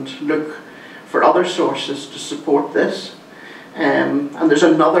and look for other sources to support this. And there's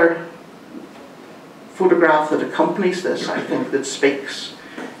another photograph that accompanies this, I think, that speaks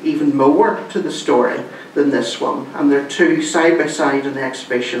even more to the story than this one. And there are two side by side in the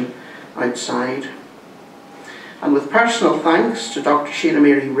exhibition outside. And with personal thanks to Dr. Sheila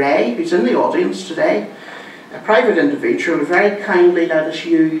Mary Ray, who's in the audience today, a private individual who very kindly let us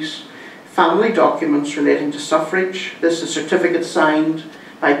use family documents relating to suffrage. This is a certificate signed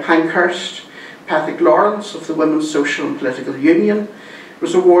by Pankhurst Pethick Lawrence of the Women's Social and Political Union. It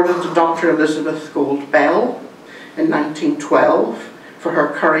was awarded to Dr. Elizabeth Gould Bell in 1912 for her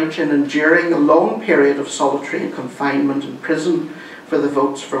courage in enduring a long period of solitary and confinement in prison for the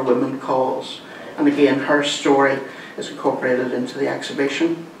Votes for Women cause. And again, her story is incorporated into the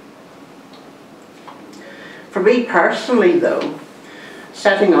exhibition. For me personally though,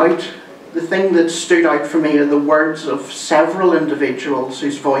 setting out, the thing that stood out for me are the words of several individuals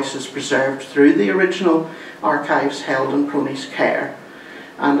whose voice is preserved through the original archives held in PRONI's care.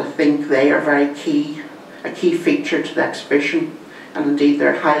 And I think they are a key feature to the exhibition, and indeed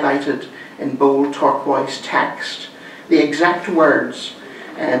they're highlighted in bold turquoise text. The exact words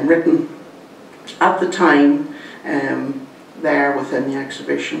written at the time there within the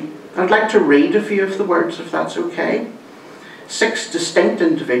exhibition. I'd like to read a few of the words if that's okay. 6 distinct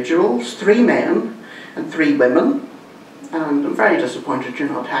individuals, 3 men and 3 women, and I'm very disappointed you're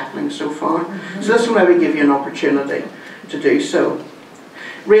not heckling so far. So this will maybe give you an opportunity to do so.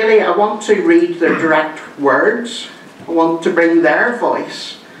 Really, I want to read their direct words. I want to bring their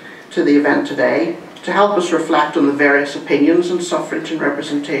voice to the event today to help us reflect on the various opinions on suffrage and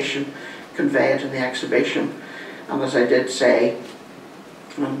representation conveyed in the exhibition. And as I did say,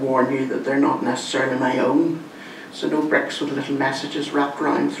 and warn you that they're not necessarily my own. So no bricks with little messages wrapped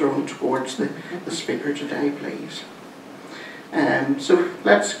around thrown towards the speaker today, please. So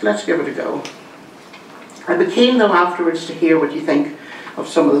let's give it a go. I'd be keen though afterwards to hear what you think of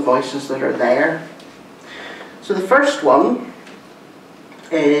some of the voices that are there. So the first one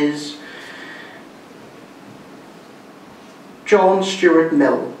is John Stuart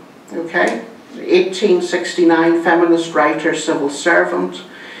Mill, okay? 1869 feminist writer, civil servant.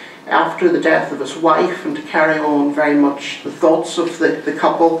 After the death of his wife, and to carry on very much the thoughts of the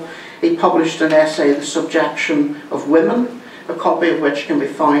couple, he published an essay, The Subjection of Women, a copy of which can be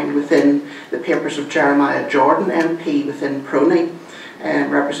found within the papers of Jeremiah Jordan, MP within PRONI,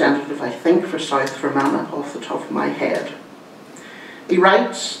 representative, I think, for South Fermanagh, off the top of my head. He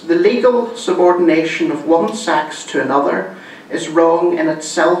writes, "The legal subordination of one sex to another is wrong in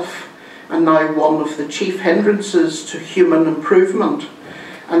itself, and now one of the chief hindrances to human improvement,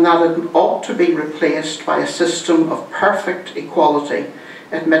 and that it ought to be replaced by a system of perfect equality,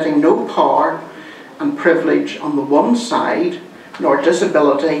 admitting no power and privilege on the one side, nor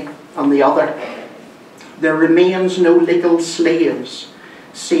disability on the other. There remains no legal slaves,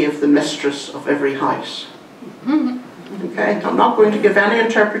 save the mistress of every house." Okay, I'm not going to give any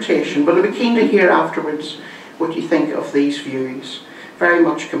interpretation, but I'll be keen to hear afterwards what you think of these views. Very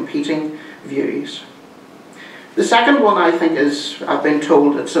much competing views. The second one, I think, is, I've been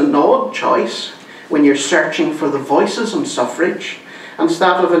told, it's an odd choice when you're searching for the voices on suffrage, and it's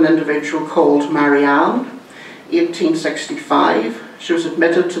that of an individual called Marianne, 1865. She was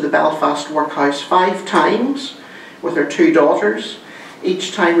admitted to the Belfast workhouse 5 times with her 2 daughters,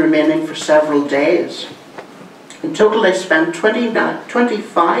 each time remaining for several days. In total, they spent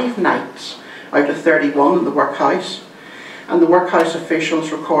 25 nights out of 31 in the workhouse, and the workhouse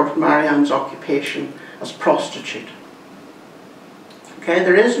officials recorded Marianne's occupation as prostitute. Okay,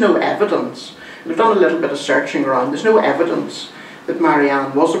 there is no evidence. We've done a little bit of searching around. There's no evidence that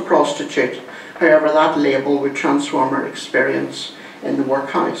Marianne was a prostitute. However, that label would transform her experience in the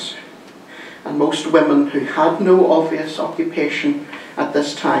workhouse. And most women who had no obvious occupation at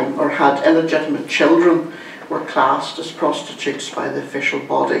this time or had illegitimate children were classed as prostitutes by the official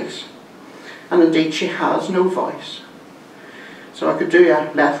bodies. And indeed, she has no voice. So I could do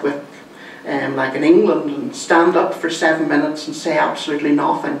a Lethwick like in England and stand up for 7 minutes and say absolutely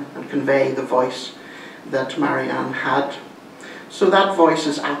nothing and convey the voice that Marianne had. So that voice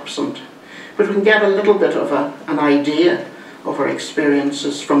is absent. But we can get a little bit of an idea of her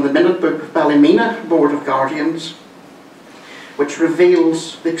experiences from the Minute Book of Ballymena Board of Guardians, which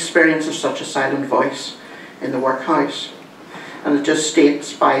reveals the experience of such a silent voice in the workhouse. And it just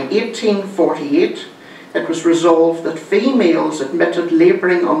states, by 1848, it was resolved that females admitted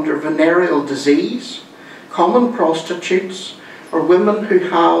labouring under venereal disease, common prostitutes, or women who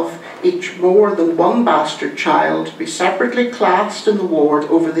have each more than one bastard child be separately classed in the ward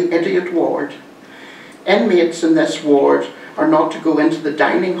over the idiot ward. Inmates in this ward are not to go into the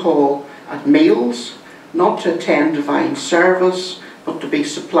dining hall at meals, not to attend divine service, but to be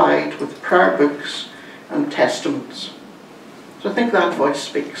supplied with prayer books and testaments. So I think that voice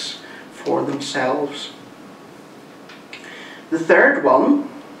speaks for themselves. The third one,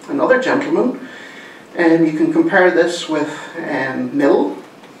 another gentleman, you can compare this with Mill.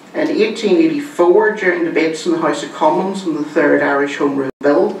 In 1884, during debates in the House of Commons on the Third Irish Home Rule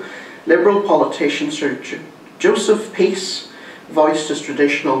Bill, Liberal politician Sir Joseph Peace voiced his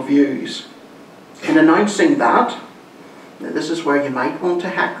traditional views. In announcing that, now this is where you might want to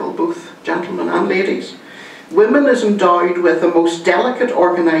heckle both gentlemen and ladies, woman is endowed with a most delicate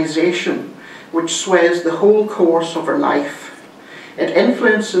organisation which sways the whole course of her life. It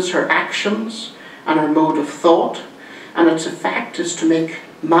influences her actions and her mode of thought, and its effect is to make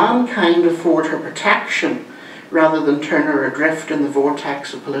mankind afford her protection rather than turn her adrift in the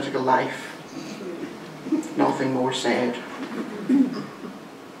vortex of political life. Nothing more said.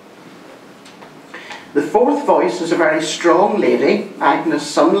 The fourth voice is a very strong lady, Agnes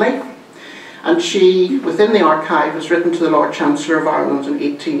Sunley, and she, within the archive, has written to the Lord Chancellor of Ireland in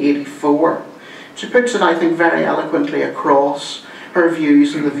 1884. She puts it, I think, very eloquently across her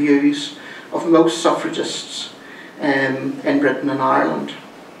views and the views of most suffragists in Britain and Ireland.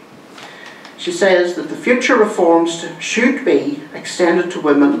 She says that the future reforms should be extended to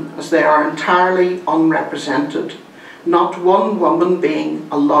women as they are entirely unrepresented, not one woman being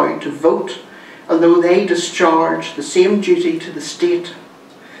allowed to vote, although they discharge the same duty to the state.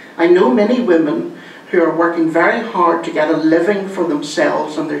 I know many women who are working very hard to get a living for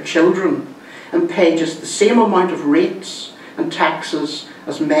themselves and their children and pay just the same amount of rates and taxes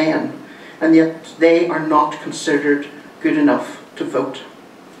as men, and yet they are not considered good enough to vote.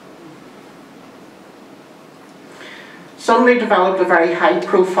 Sunley developed a very high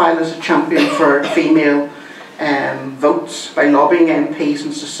profile as a champion for female votes by lobbying MPs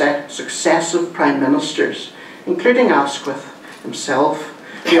and successive Prime Ministers, including Asquith himself,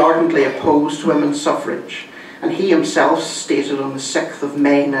 who ardently opposed women's suffrage. And he himself stated on the 6th of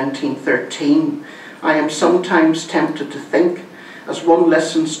May 1913, "I am sometimes tempted to think, as one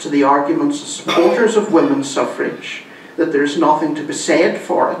listens to the arguments of supporters of women's suffrage, that there is nothing to be said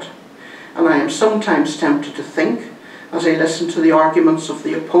for it. And I am sometimes tempted to think, as I listen to the arguments of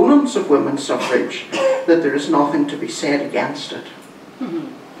the opponents of women's suffrage, that there is nothing to be said against it."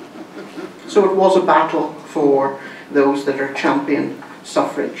 So it was a battle for those that are champion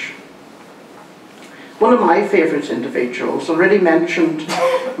suffrage. One of my favourite individuals, already mentioned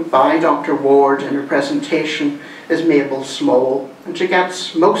by Dr. Ward in her presentation, is Mabel Small, and she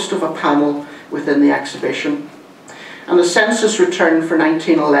gets most of a panel within the exhibition. And a census return for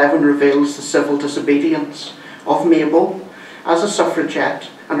 1911 reveals the civil disobedience of Mabel as a suffragette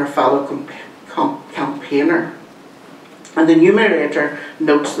and her fellow campaigner. And the numerator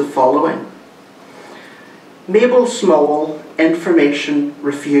notes the following: Mabel Small, information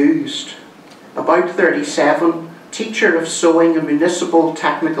refused. About 37, teacher of sewing at Municipal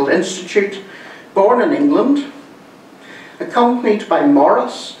Technical Institute, born in England. Accompanied by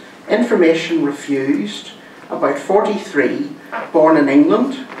Morris, information refused. About 43, born in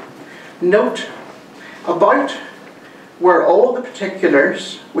England. Note, about were all the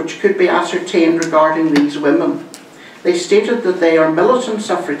particulars which could be ascertained regarding these women. They stated that they are militant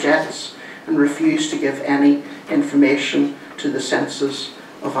suffragettes and refused to give any information to the census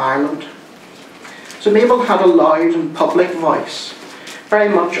of Ireland. So Mabel had a loud and public voice, very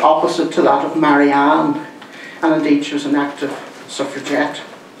much opposite to that of Marianne, and indeed she was an active suffragette.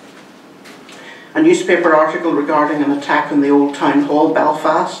 A newspaper article regarding an attack on the Old Town Hall,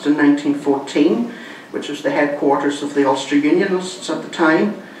 Belfast in 1914, which was the headquarters of the Ulster Unionists at the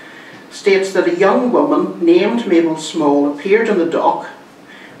time, states that a young woman named Mabel Small appeared in the dock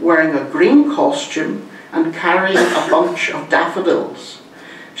wearing a green costume and carrying a bunch of daffodils.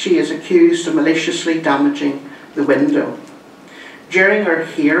 She is accused of maliciously damaging the window. During her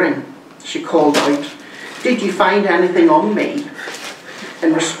hearing, she called out, "Did you find anything on me?"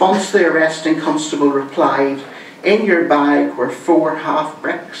 In response, the arresting constable replied, "In your bag were 4 half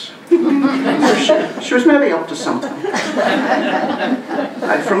bricks." She was maybe up to something.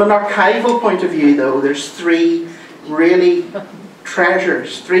 From an archival point of view, though, there's 3 really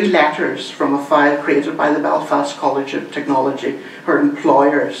treasures, 3 letters from a file created by the Belfast College of Technology, her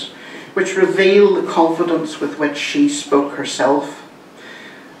employers, which reveal the confidence with which she spoke herself.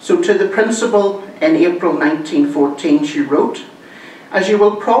 So to the principal in April 1914 she wrote, "As you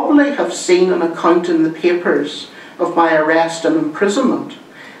will probably have seen an account in the papers of my arrest and imprisonment,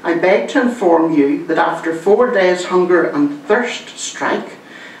 I beg to inform you that after 4 days' hunger and thirst strike,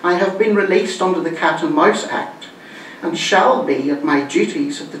 I have been released under the Cat and Mouse Act, and shall be at my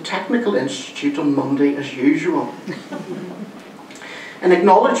duties at the Technical Institute on Monday as usual. In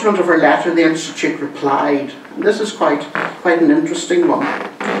acknowledgement of her letter, the Institute replied, and this is quite an interesting one.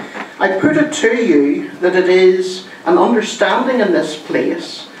 I put it to you that it is an understanding in this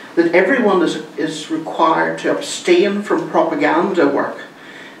place that everyone is required to abstain from propaganda work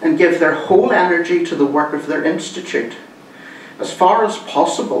and give their whole energy to the work of their institute. As far as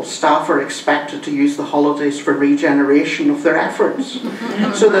possible, staff are expected to use the holidays for regeneration of their efforts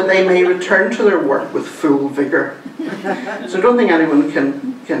so that they may return to their work with full vigour. So I don't think anyone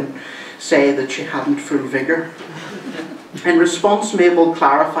can say that she hadn't full vigour. In response, Mabel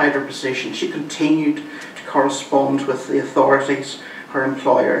clarified her position. She continued to correspond with the authorities, her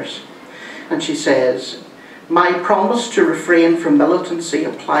employers. And she says, my promise to refrain from militancy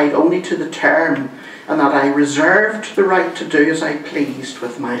applied only to the term, and that I reserved the right to do as I pleased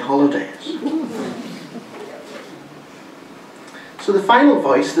with my holidays. So the final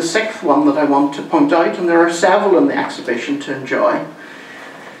voice, the sixth one that I want to point out, and there are several in the exhibition to enjoy,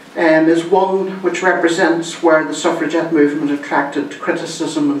 is one which represents where the suffragette movement attracted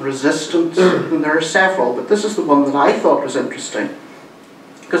criticism and resistance. And there are several, but this is the one that I thought was interesting,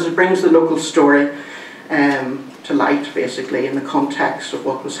 because it brings the local story to light, basically, in the context of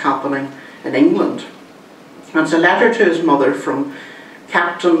what was happening in England. And it's a letter to his mother from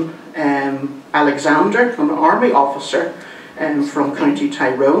Captain Alexander, an army officer from County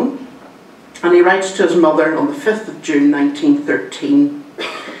Tyrone. And he writes to his mother on the 5th of June 1913.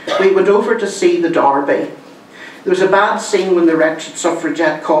 We went over to see the Derby. There was a bad scene when the wretched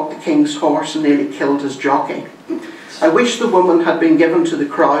suffragette caught the king's horse and nearly killed his jockey. I wish the woman had been given to the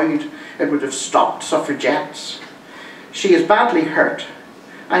crowd. It would have stopped suffragettes. She is badly hurt.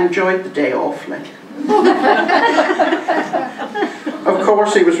 I enjoyed the day awfully. Of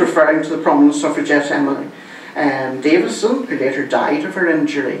course, he was referring to the prominent suffragette Emily Davison, who later died of her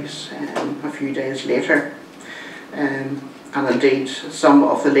injuries a few days later. And indeed, some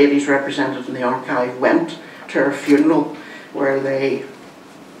of the ladies represented in the archive went to her funeral, where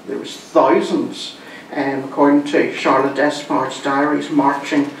there was thousands, according to Charlotte Despard's diaries,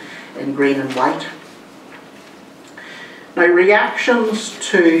 marching in green and white. Now, reactions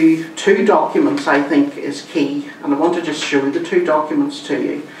to two documents, I think, is key, and I want to just show the two documents to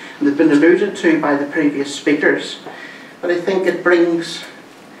you. And they've been alluded to by the previous speakers, but I think it brings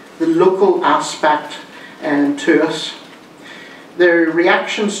the local aspect to us. They're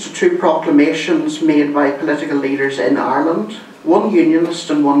reactions to two proclamations made by political leaders in Ireland, one unionist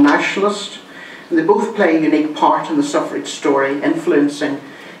and one nationalist, and they both play a unique part in the suffrage story, influencing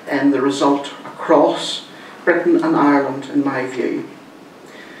the result across Britain and Ireland, in my view.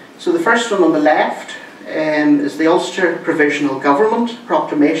 So the first one on the left is the Ulster Provisional Government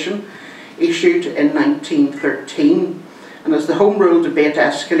proclamation, issued in 1913. And as the Home Rule debate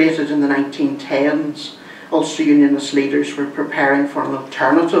escalated in the 1910s, Ulster Unionist leaders were preparing for an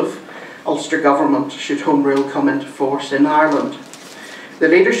alternative Ulster government should Home Rule come into force in Ireland. The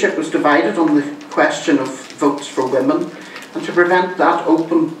leadership was divided on the question of votes for women, and to prevent that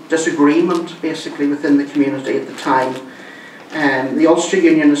open disagreement basically within the community at the time, the Ulster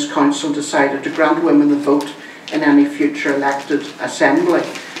Unionist Council decided to grant women the vote in any future elected assembly,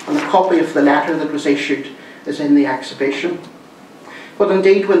 and a copy of the letter that was issued is in the exhibition. But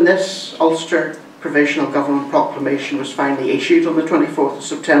indeed, when this Ulster Provisional Government proclamation was finally issued on the 24th of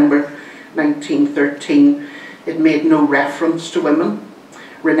September 1913, it made no reference to women,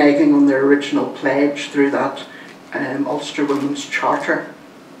 reneging on their original pledge through that Ulster Women's Charter.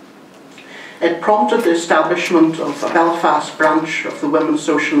 It prompted the establishment of a Belfast branch of the Women's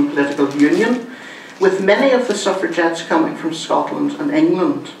Social and Political Union, with many of the suffragettes coming from Scotland and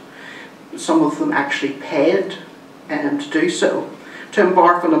England, some of them actually paid to do so, to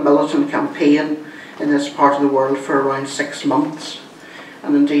embark on a militant campaign in this part of the world for around 6 months.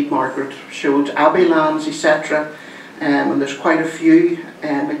 And indeed, Margaret showed abbey lands, etc. And there's quite a few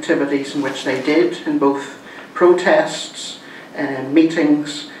activities in which they did, in both protests,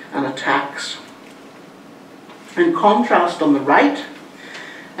 meetings and attacks. In contrast, on the right,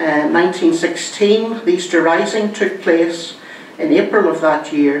 1916, the Easter Rising took place in April of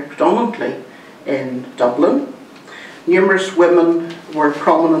that year, predominantly in Dublin. Numerous women were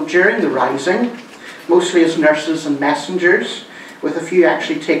prominent during the Rising, mostly as nurses and messengers, with a few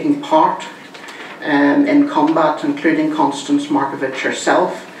actually taking part in combat, including Constance Markievicz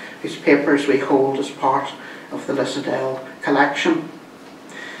herself, whose papers we hold as part of the Lissadell collection.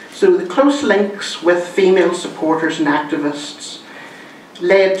 So the close links with female supporters and activists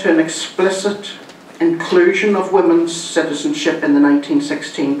led to an explicit inclusion of women's citizenship in the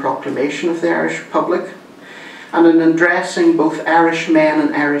 1916 proclamation of the Irish Republic. And in addressing both Irish men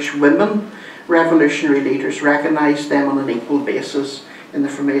and Irish women, revolutionary leaders recognised them on an equal basis in the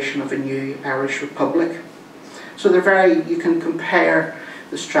formation of a new Irish Republic. So you can compare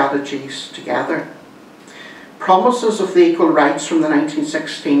the strategies together. Promises of the equal rights from the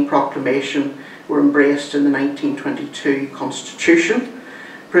 1916 proclamation were embraced in the 1922 Constitution,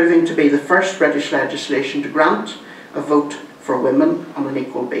 proving to be the first British legislation to grant a vote for women on an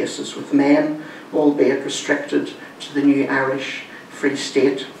equal basis with men, albeit restricted to the new Irish Free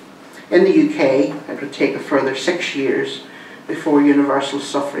State. In the UK, it would take a further 6 years before universal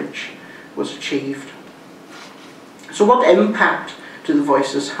suffrage was achieved. So what impact do the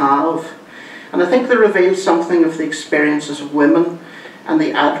voices have? And I think they reveal something of the experiences of women and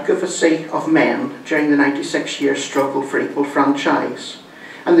the advocacy of men during the 96-year struggle for equal franchise.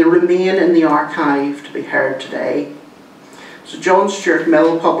 And they remain in the archive to be heard today. So John Stuart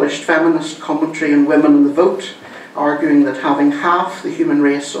Mill published feminist commentary on women and the vote, arguing that having half the human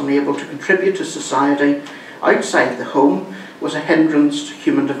race unable to contribute to society outside the home was a hindrance to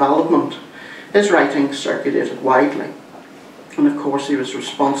human development. His writings circulated widely, and of course he was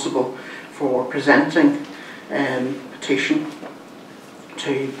responsible for presenting a petition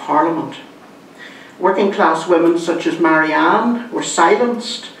to Parliament. Working class women such as Marianne were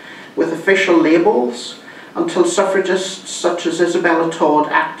silenced with official labels until suffragists such as Isabella Todd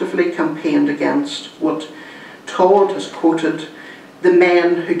actively campaigned against what Todd has quoted, the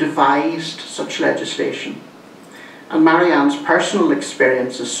men who devised such legislation. And Marianne's personal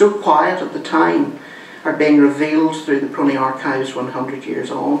experiences, so quiet at the time, are being revealed through the PRONI archives 100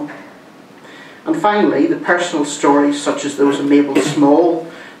 years on. And finally, the personal stories such as those of Mabel Small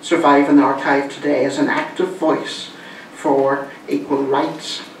survive in the archive today as an active voice for equal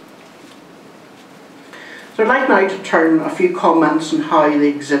rights. So I'd like now to turn a few comments on how the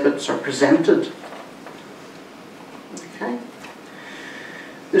exhibits are presented. Okay.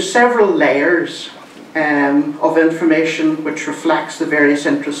 There's several layers of information which reflects the various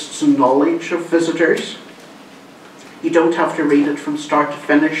interests and knowledge of visitors. You don't have to read it from start to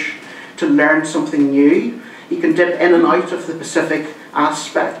finish to learn something new. You can dip in and out of the specific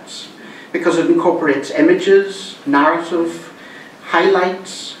aspects because it incorporates images, narrative,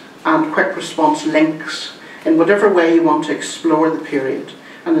 highlights and quick response links in whatever way you want to explore the period,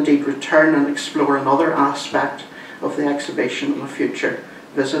 and indeed return and explore another aspect of the exhibition on a future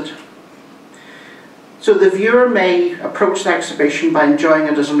visit. So the viewer may approach the exhibition by enjoying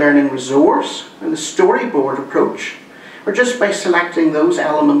it as a learning resource and the storyboard approach, or just by selecting those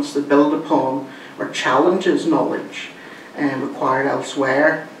elements that build upon or challenges knowledge required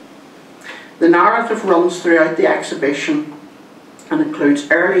elsewhere. The narrative runs throughout the exhibition and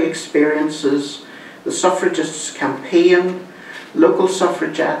includes early experiences, the suffragists' campaign, local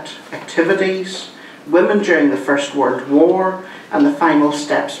suffragette activities, women during the First World War, and the final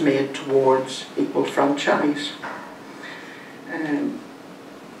steps made towards equal franchise.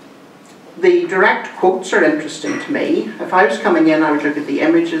 The direct quotes are interesting to me. If I was coming in, I would look at the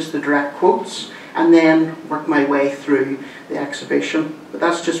images, the direct quotes, and then work my way through the exhibition. But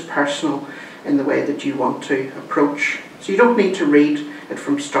that's just personal in the way that you want to approach. So you don't need to read it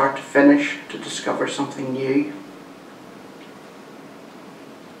from start to finish to discover something new.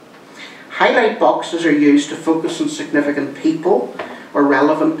 Highlight boxes are used to focus on significant people or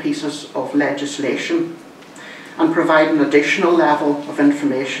relevant pieces of legislation and provide an additional level of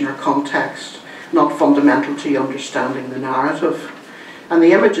information or context not fundamental to understanding the narrative. And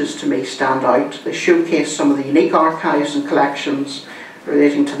the images to me stand out. They showcase some of the unique archives and collections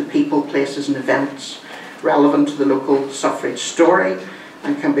relating to the people, places and events relevant to the local suffrage story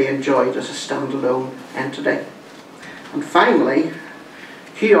and can be enjoyed as a standalone entity. And finally,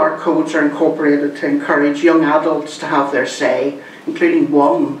 QR codes are incorporated to encourage young adults to have their say, including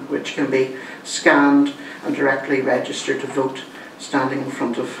one which can be scanned and directly registered to vote standing in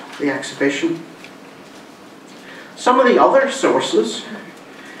front of the exhibition. Some of the other sources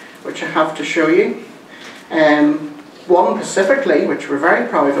which I have to show you, one specifically which we're very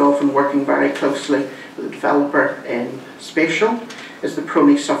proud of and working very closely with the developer in Spatial, is the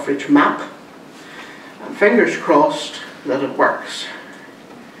PRONI suffrage map. And fingers crossed that it works,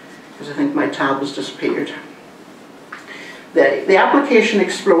 because I think my tab has disappeared. The application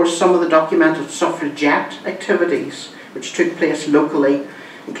explores some of the documented suffragette activities which took place locally,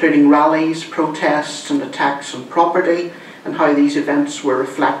 including rallies, protests and attacks on property, and how these events were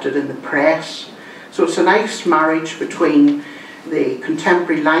reflected in the press. So it's a nice marriage between the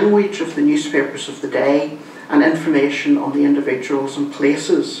contemporary language of the newspapers of the day and information on the individuals and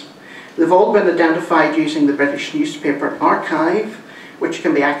places. They've all been identified using the British Newspaper Archive, which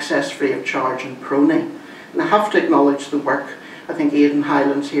can be accessed free of charge in PRONI. And I have to acknowledge the work, I think, Aidan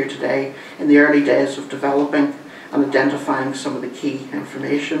Hyland's here today in the early days of developing and identifying some of the key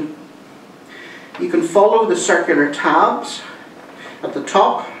information. You can follow the circular tabs at the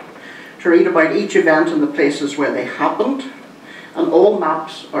top to read about each event and the places where they happened, and all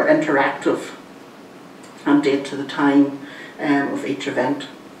maps are interactive and date to the time of each event.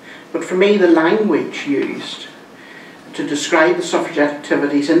 But for me, the language used to describe the suffragette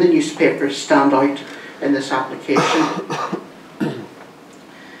activities in the newspapers stand out in this application.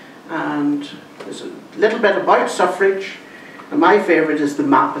 And there's a little bit about suffrage, and my favourite is the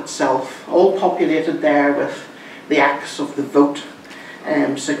map itself, all populated there with the acts of the vote,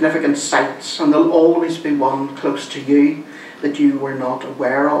 significant sites, and there'll always be one close to you that you were not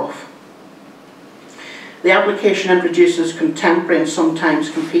aware of. The application introduces contemporary and sometimes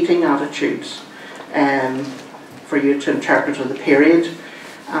competing attitudes for you to interpret of the period,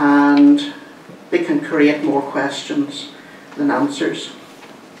 and they can create more questions than answers.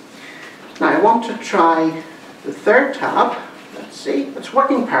 Now I want to try the third tab. Let's see, it's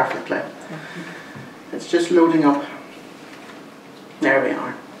working perfectly. It's just loading up. There we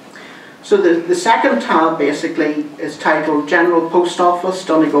are. So the second tab basically is titled General Post Office,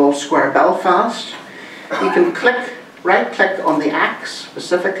 Donegal Square, Belfast. You can right click on the axe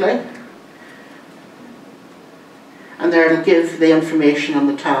specifically, and there it'll give the information on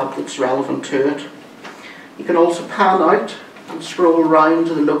the tab that's relevant to it. You can also pan out and scroll around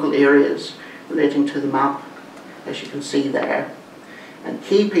to the local areas relating to the map, as you can see there, and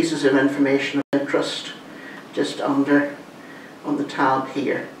key pieces of information of interest just under on the tab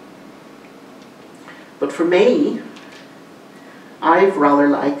here. But for me, I've rather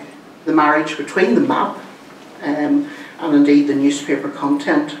liked the marriage between the map and indeed the newspaper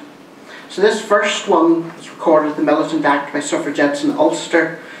content. So this first one was recorded, the Militant Act by suffragettes in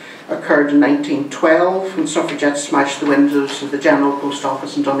Ulster, occurred in 1912 when suffragettes smashed the windows of the General Post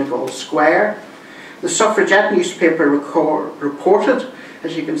Office in Donegal Square. The suffragette newspaper reported,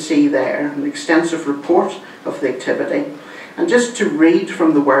 as you can see there, an extensive report of the activity. And just to read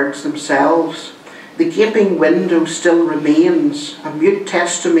from the words themselves, the gaping window still remains, a mute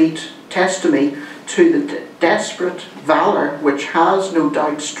testimony to the desperate valour which has no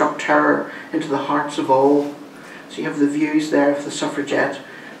doubt struck terror into the hearts of all. So you have the views there of the suffragette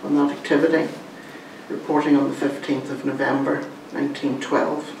on that activity, reporting on the 15th of November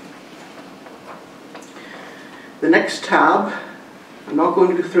 1912. The next tab, I'm not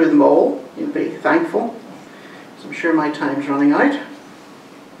going to go through them all, you'll be thankful, so I'm sure my time's running out.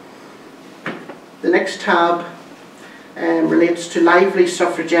 The next tab relates to lively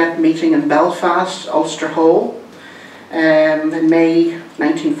suffragette meeting in Belfast, Ulster Hall. In May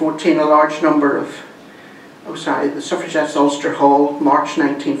 1914, a large number of, the suffragettes Ulster Hall, March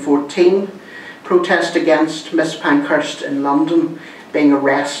 1914, protest against Miss Pankhurst in London being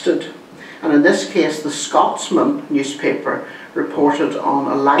arrested. And in this case, the Scotsman newspaper reported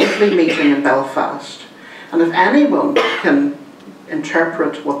on a lively meeting in Belfast. And if anyone can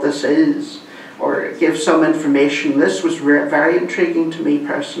interpret what this is, or give some information, this was very intriguing to me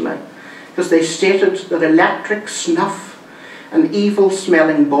personally, because they stated that electric snuff and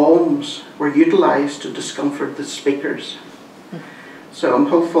evil-smelling bombs were utilised to discomfort the speakers. So I'm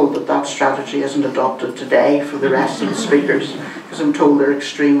hopeful that that strategy isn't adopted today for the rest of the speakers, because I'm told they're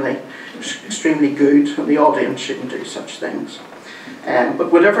extremely good, and the audience shouldn't do such things.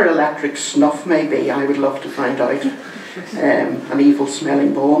 But whatever electric snuff may be, I would love to find out, and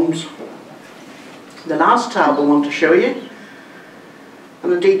evil-smelling bombs. The last tab I want to show you,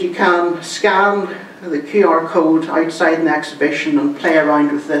 and indeed you can scan the QR code outside an exhibition and play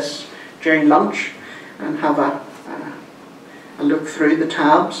around with this during lunch and have a look through the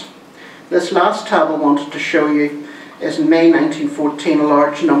tabs. This last tab I wanted to show you is in May 1914, a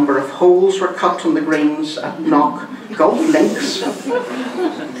large number of holes were cut on the greens at Knock golf links.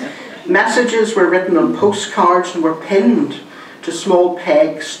 Messages were written on postcards and were pinned to small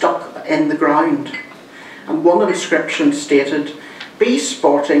pegs stuck in the ground. And one inscription stated, "Be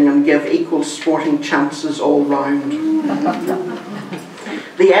sporting and give equal sporting chances all round."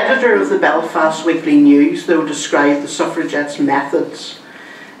 The editor of the Belfast Weekly News, though, described the suffragettes' methods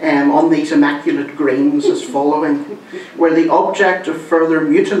on these immaculate greens as following, where the object of further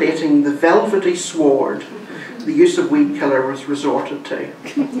mutilating the velvety sward, the use of weed killer was resorted to.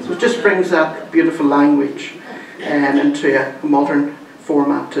 So it just brings that beautiful language into a modern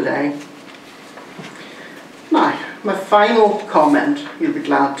format today. Now, my final comment you'll be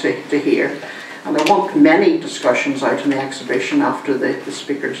glad to hear, and I want many discussions out in the exhibition after the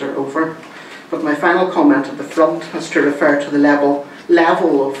speakers are over, but my final comment at the front has to refer to the level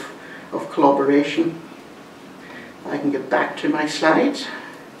of collaboration. I can get back to my slides.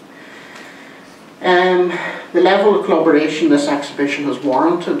 The level of collaboration this exhibition has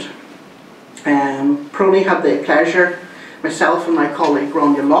warranted. PRONI had the pleasure, myself and my colleague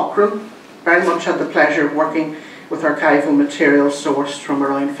Rhonda Loughran, very much had the pleasure of working with archival materials sourced from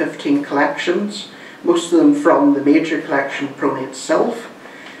around 15 collections, most of them from the major collection of PRONI itself,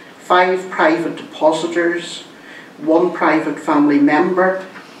 5 private depositors, 1 private family member,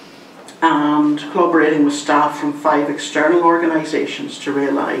 and collaborating with staff from 5 external organisations to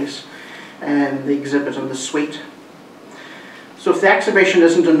realise the exhibit and the suite. So if the exhibition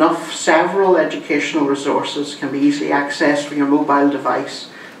isn't enough, several educational resources can be easily accessed from your mobile device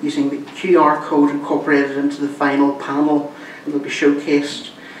using the QR code incorporated into the final panel, and will be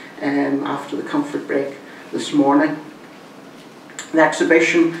showcased after the comfort break this morning. The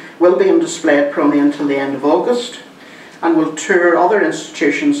exhibition will be on display at PRONI until the end of August, and will tour other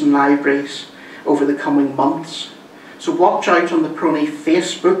institutions and libraries over the coming months. So watch out on the PRONI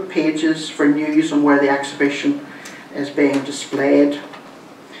Facebook pages for news on where the exhibition is being displayed.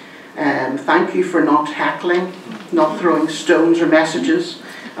 Thank you for not heckling, not throwing stones or messages,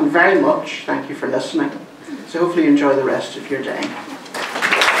 and very much thank you for listening. So hopefully you enjoy the rest of your day.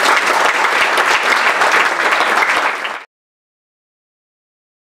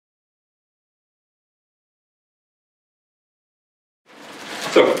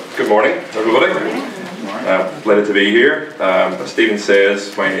 So, good morning everybody. Delighted to be here. As Stephen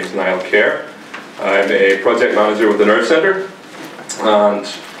says, my name is Niall Kerr. I'm a project manager with the Nerve Centre, and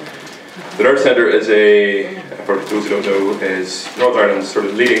the Nerve Centre is for those who don't know, is Northern Ireland's sort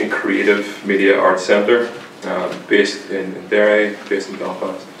of leading creative media arts centre, based in Derry, based in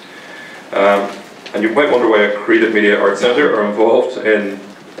Belfast. And you might wonder why a creative media arts centre are involved in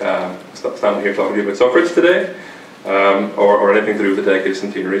standing here talking to you about suffrage today, or anything to do with the decade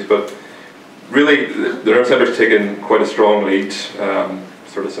centenaries, but really the Nerve Centre has taken quite a strong lead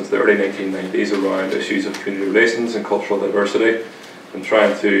sort of since the early 1990s around issues of community relations and cultural diversity, and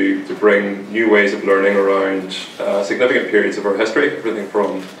trying to bring new ways of learning around significant periods of our history, everything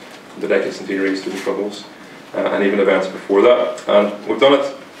from the decade centenaries to the Troubles, and even events before that. And we've done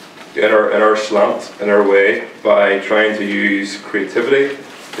it in our slant, in our way, by trying to use creativity,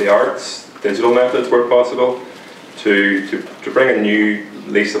 the arts, digital methods where possible, to bring a new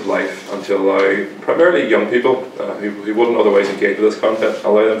lease of life and to allow primarily young people who wouldn't otherwise engage with this content,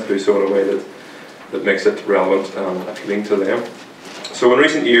 allow them to do so in a way that makes it relevant and appealing to them. So in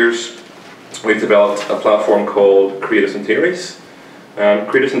recent years we've developed a platform called Creative Centenaries.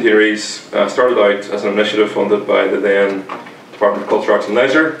 Creative Centenaries started out as an initiative funded by the then Department of Culture, Arts and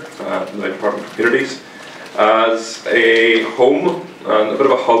Leisure, the Department of Communities, as a home and a bit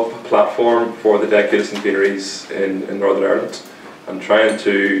of a hub platform for the decade centenaries in Northern Ireland, and trying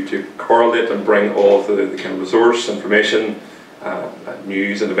to correlate and bring all of the kind of resource, information,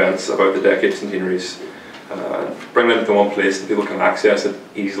 news and events about the decade centenaries, bring them into one place that people can access it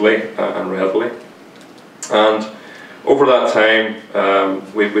easily and readily. And over that time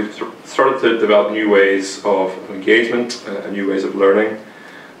we've started to develop new ways of engagement, new ways of learning,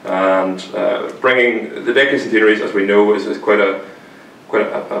 and bringing the decade centenaries, as we know, is quite a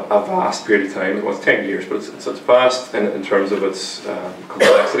vast period of time. Well, it's 10 years, but it's vast in terms of its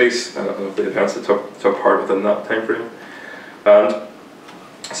complexities and of the events that took part within that time frame. And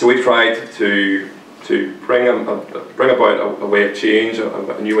so we tried to bring about a way of change,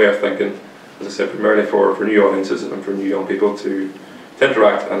 a new way of thinking, as I said, primarily for new audiences and for new young people to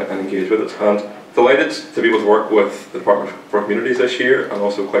interact and engage with it. And delighted to be able to work with the Department for Communities this year, and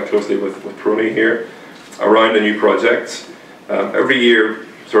also quite closely with PRONI here around a new project. Every year,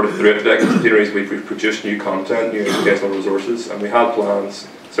 sort of throughout the decade centenaries, we've produced new content, new educational resources, and we had plans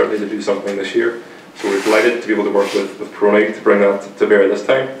certainly to do something this year. So we're delighted to be able to work with PRONI to bring that to bear this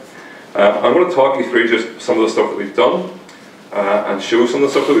time. I'm going to talk you through just some of the stuff that we've done, and show some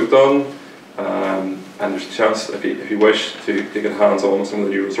of the stuff that we've done. And there's a chance, if you wish, to get hands-on with some of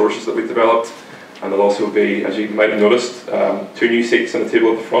the new resources that we've developed. And there'll also be, as you might have noticed, 2 new seats on the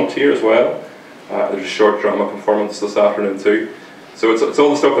table at the front here as well. There's a short drama performance this afternoon too. So it's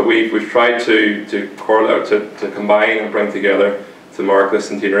all the stuff that we've tried to correlate, to combine and bring together to mark this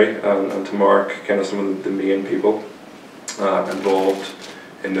centenary, and to mark kind of some of the main people involved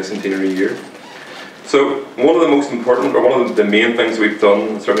in this centenary year. So one of the most important, or one of the main things we've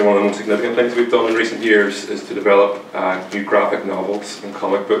done, certainly one of the most significant things we've done in recent years, is to develop new graphic novels and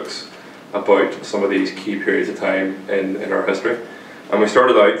comic books about some of these key periods of time in our history. And we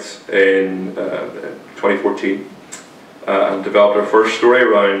started out in 2014 and developed our first story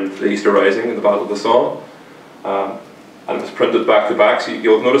around the Easter Rising and the Battle of the Somme. And it was printed back to back, so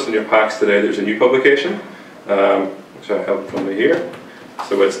you'll have noticed in your packs today there's a new publication. which I have in front of me here.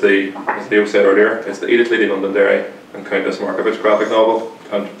 So it's the, as Leo said earlier, it's the Edith Lady Londonderry and Countess Markievicz graphic novel.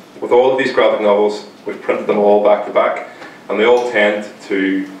 And with all of these graphic novels, we've printed them all back to back, and they all tend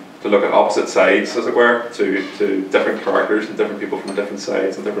to look at opposite sides, as it were, to different characters and different people from different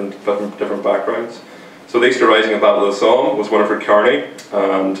sides and different backgrounds. So The Easter Rising and Battle of the Somme was Winifred Carney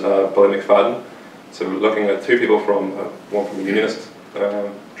and Billy McFadden. So looking at two people from, one from a unionist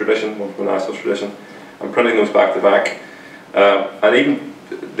tradition, one from a nationalist tradition, and printing those back to back. And even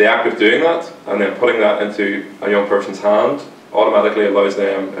the act of doing that, and then putting that into a young person's hand, automatically allows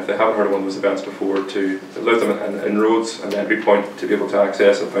them, if they haven't heard of one of those events before, to allow them an inroads, an entry point to be able to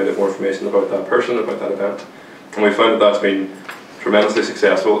access and find out more information about that person, about that event. And we found that that's been tremendously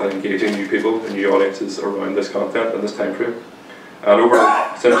successful in engaging new people and new audiences around this content in this time frame. And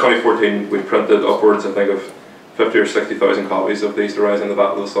since 2014, we've printed upwards, I think, of 50 or 60,000 copies of The Easter Rising and the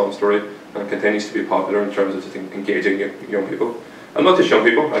Battle of the Somme story, and it continues to be popular in terms of just engaging young people. And not just young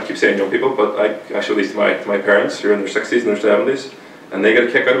people, I keep saying young people, but I show these to my parents who are in their 60s and their 70s, and they get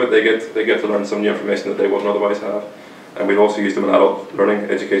a kick out of it. They get to learn some new information that they wouldn't otherwise have. And we've also used them in adult learning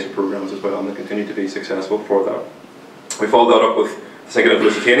education programs as well, and they continue to be successful for that. We followed that up with Sinking into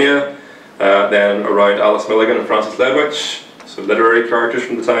Lusitania, then around Alice Milligan and Frances Ledwich, so literary characters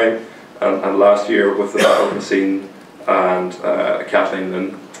from the time, and last year with the Battle of Messines and Kathleen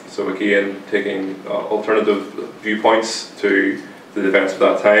Lynn. So again, taking alternative viewpoints to the events of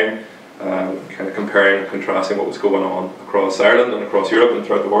that time, kind of comparing and contrasting what was going on across Ireland and across Europe and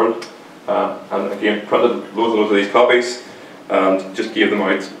throughout the world. And again, printed loads and loads of these copies and just gave them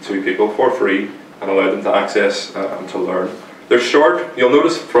out to people for free and allowed them to access and to learn. They're short. You'll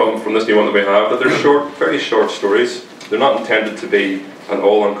notice from this new one that we have that they're short, fairly short stories. They're not intended to be an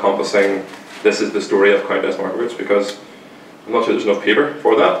all-encompassing, this is the story of Countess Markievicz, because I'm not sure there's enough paper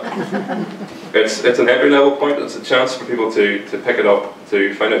for that. It's an entry-level point. It's a chance for people to pick it up,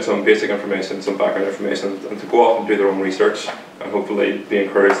 to find out some basic information, some background information, and to go off and do their own research, and hopefully be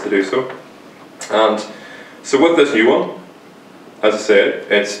encouraged to do so. And so with this new one, as I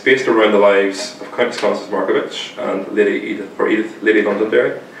said, it's based around the lives of Countess Constance Markievicz and Lady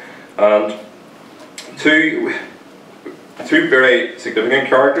Londonderry, and two very significant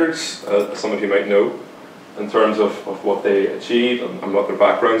characters, as some of you might know, in terms of what they achieved and what their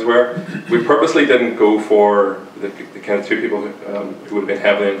backgrounds were. We purposely didn't go for the kind of two people who would have been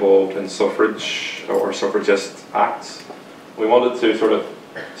heavily involved in suffrage or suffragist acts. We wanted to sort of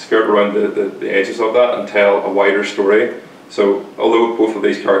skirt around the edges of that and tell a wider story. So although both of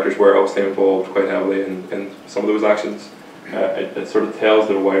these characters were obviously involved quite heavily in some of those actions, it sort of tells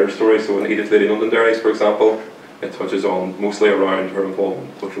their wider story. So in Edith Lady Londonderry's, for example, it touches on mostly around her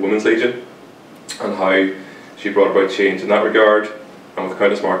involvement with the Women's Legion and how she brought about change in that regard, and with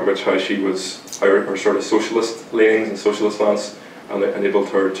Countess Markievicz, how her sort of socialist leanings and socialist stance enabled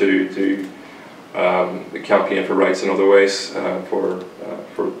her to campaign for rights in other ways, for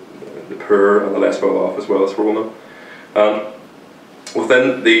the poor and the less well off, as well as for women.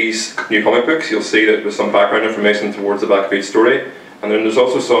 Within these new comic books, you'll see that there's some background information towards the back of each story, and then there's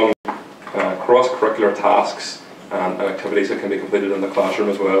also some cross-curricular tasks and activities that can be completed in the classroom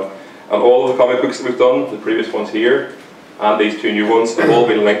as well. And all of the comic books that we've done, the previous ones here, and these two new ones, have all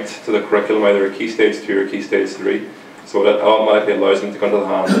been linked to the curriculum, either a Key Stage 2 or Key Stage 3. So it automatically allows them to go into the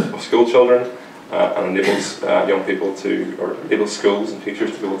hands of school children and enables young people to, or enables schools and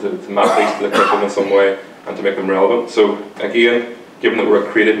teachers to be able to map these to the curriculum in some way and to make them relevant. So again, given that we're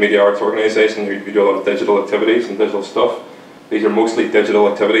a creative media arts organisation, we do a lot of digital activities and digital stuff. These are mostly digital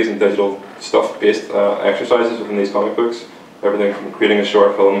activities and digital stuff based exercises within these comic books. Everything from creating a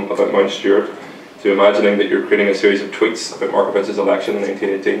short film about Mount Stewart to imagining that you're creating a series of tweets about Markievicz's election in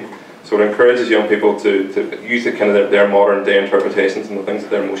 1918. So it encourages young people to use the kind of their modern day interpretations and the things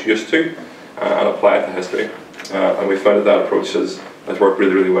that they're most used to and apply it to history. And we found that approach has worked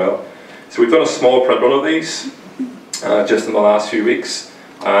really, really well. So we've done a small print run of these just in the last few weeks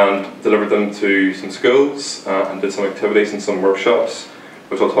and delivered them to some schools and did some activities and some workshops,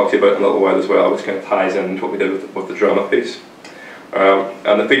 which I'll talk to you about in a little while as well, which kind of ties in to what we did with the drama piece.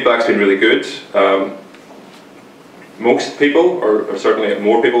 And the feedback's been really good. Most people, or certainly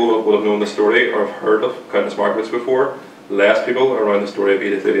more people, will have known the story or have heard of Countess Markievicz before. Less people around the story of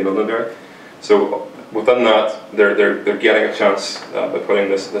Edith Lady Londonderry. So within that, they're getting a chance by putting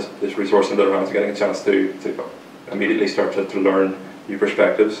this resource into their hands, getting a chance to immediately start to learn new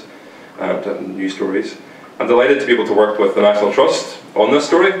perspectives and new stories. I'm delighted to be able to work with the National Trust on this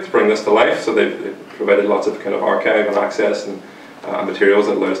story to bring this to life. So they've provided lots of kind of archive and access and materials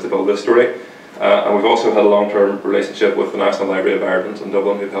that allow us to build this story. And we've also had a long-term relationship with the National Library of Ireland in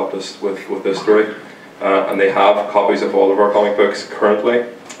Dublin, who've helped us with this story. and they have copies of all of our comic books currently.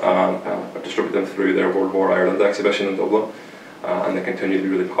 I've distributed them through their World War Ireland exhibition in Dublin, and they continue to be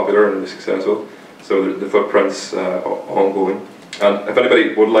really popular and really successful. So the footprint's ongoing. And if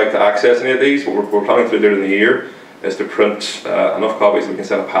anybody would like to access any of these, what we're planning to do during the year is to print enough copies that we can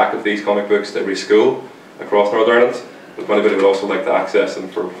send a pack of these comic books to every school across Northern Ireland. But if anybody would also like to access them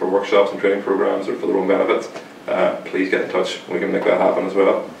for workshops and training programs or for their own benefit, please get in touch. We can make that happen as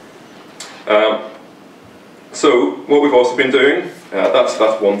well. So what we've also been doing, that's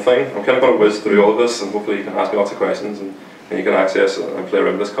one thing. I'm kind of going to whiz through all of this, and hopefully you can ask me lots of questions and you can access and play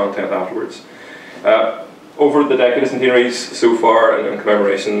around with this content afterwards. Over the decade of centenaries so far, and in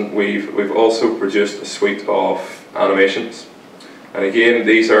commemoration, we've also produced a suite of animations. And again,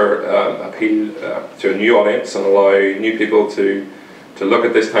 these are appeal to a new audience and allow new people to look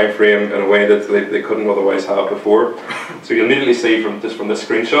at this time frame in a way that they couldn't otherwise have before. So you'll immediately see from this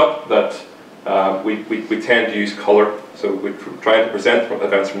screenshot that we tend to use colour. So we're trying to present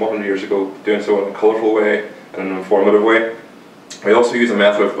events from 100 years ago, doing so in a colourful way and an informative way. We also use a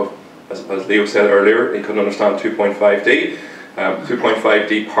method of, as Leo said earlier, he couldn't understand 2.5D.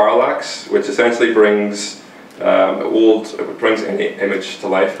 2.5D parallax, which essentially brings any image to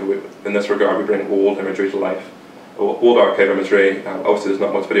life. In this regard, we bring old imagery to life, old archive imagery. Obviously, there's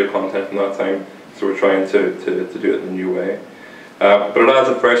not much video content from that time, so we're trying to do it in a new way. But it adds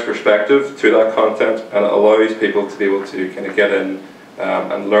a fresh perspective to that content, and it allows people to be able to kind of get in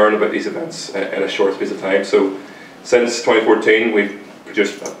and learn about these events in a short space of time. So, since 2014, we've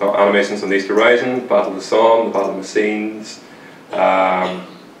produced animations on the Easter Rising, Battle of the Somme, the Battle of Messines,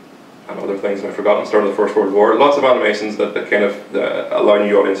 and other things I've forgotten, start of the First World War. Lots of animations that kind of allow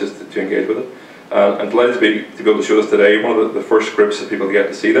new audiences to engage with it. I'm delighted to be able to show this today. One of the first groups of people to get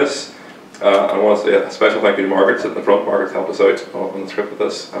to see this. And I want to say a special thank you to Margaret sitting in the front. Margaret's helped us out on the script with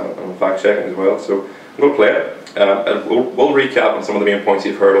this and fact checking as well. So I'm going to play it. And we'll recap on some of the main points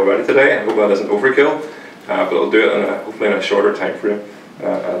you've heard already today. I hope that isn't overkill, but I'll do it hopefully in a shorter time frame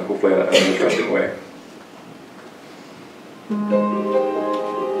and hopefully in an interesting way.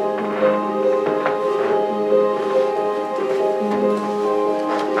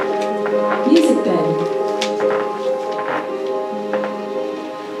 Music then.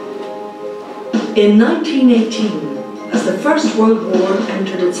 In 1918, as the First World War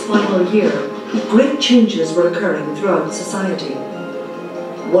entered its final year, great changes were occurring throughout society.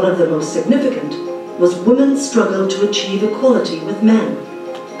 One of the most significant was women's struggle to achieve equality with men,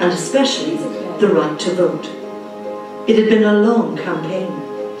 and especially the right to vote. It had been a long campaign.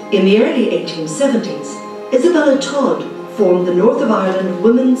 In the early 1870s, Isabella Todd formed the North of Ireland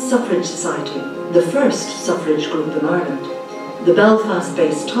Women's Suffrage Society, the first suffrage group in Ireland. The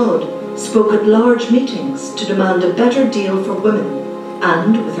Belfast-based Todd spoke at large meetings to demand a better deal for women,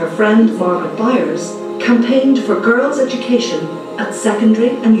 and, with her friend Margaret Byers, campaigned for girls' education at secondary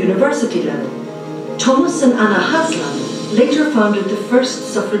and university level. Thomas and Anna Haslam later founded the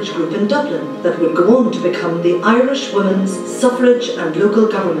first suffrage group in Dublin that would go on to become the Irish Women's Suffrage and Local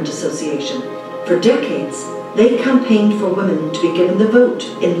Government Association. For decades, they campaigned for women to be given the vote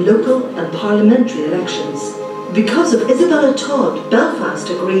in local and parliamentary elections. Because of Isabella Todd, Belfast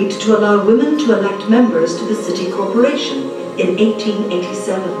agreed to allow women to elect members to the City Corporation in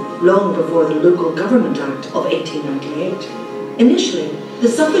 1887, long before the Local Government Act of 1898. Initially, the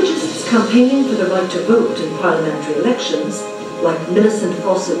suffragists campaigning for the right to vote in parliamentary elections, like Millicent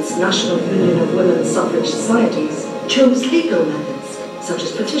Fawcett's National Union of Women's Suffrage Societies, chose legal methods, such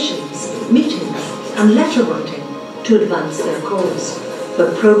as petitions, meetings, and letter writing, to advance their cause.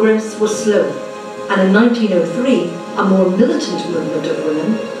 But progress was slow, and in 1903, a more militant movement of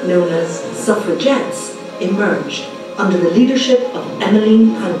women, known as suffragettes, emerged under the leadership of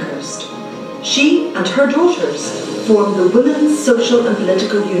Emmeline Pankhurst. She and her daughters formed the Women's Social and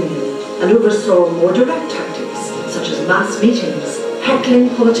Political Union and oversaw more direct tactics, such as mass meetings, heckling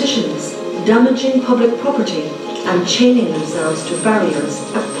politicians, damaging public property, and chaining themselves to barriers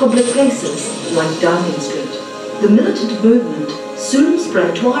at public places like Downing Street. The militant movement soon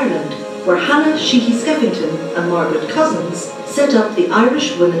spread to Ireland, where Hannah Sheehy Skeffington and Margaret Cousins set up the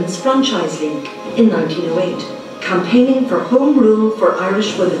Irish Women's Franchise League in 1908, campaigning for home rule for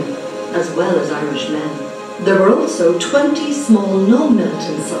Irish women, as well as Irish men. There were also 20 small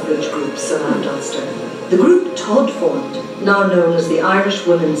non-militant suffrage groups around Ulster. The group Todd formed, now known as the Irish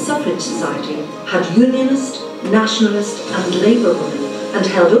Women's Suffrage Society, had unionist, nationalist and Labour women and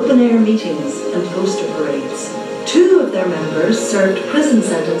held open-air meetings and poster parades. 2 of their members served prison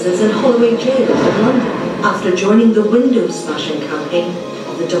sentences in Holloway Jail in London after joining the window-smashing campaign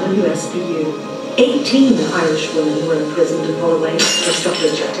of the WSPU. 18 Irish women were imprisoned in Holloway for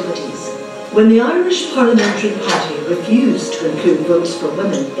suffrage activities. When the Irish Parliamentary Party refused to include votes for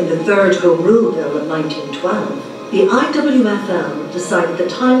women in the Third Home Rule Bill of 1912, the IWFL decided the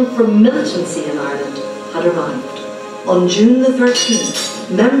time for militancy in Ireland had arrived. On June the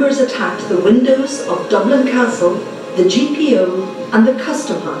 13th, members attacked the windows of Dublin Castle, the GPO and the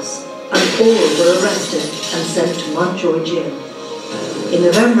Custom House, and all were arrested and sent to Mountjoy Jail. In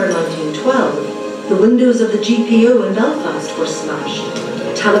November 1912, the windows of the GPO in Belfast were smashed,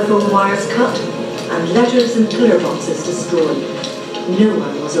 telephone wires cut, and letters and pillar boxes destroyed. No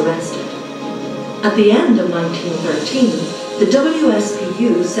one was arrested. At the end of 1913, the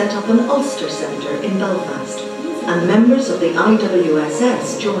WSPU set up an Ulster Centre in Belfast, and members of the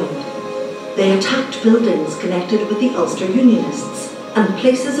IWSS joined. They attacked buildings connected with the Ulster Unionists and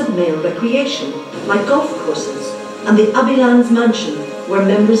places of male recreation, like golf courses, and the Abbeylands Mansion, where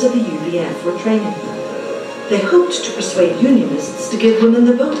members of the UVF were training. They hoped to persuade Unionists to give women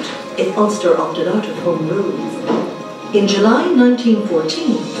the vote if Ulster opted out of Home Rule. In July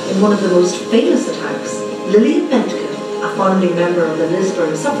 1914, in one of the most famous attacks, Lillian Bentke, a founding member of the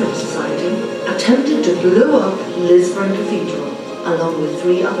Lisburn Suffrage Society, attempted to blow up Lisburn Cathedral, along with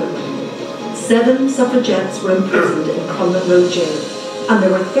 3 other women. 7 suffragettes were imprisoned in Crumlin Road Jail, and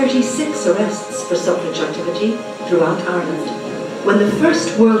there were 36 arrests for suffrage activity throughout Ireland. When the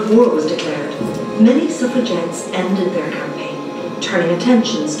First World War was declared, many suffragettes ended their campaign, turning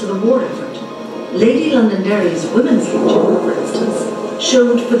attentions to the war effort. Lady Londonderry's Women's Legion, for instance,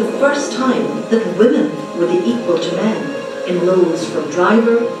 showed for the first time that women were the equal to men in roles from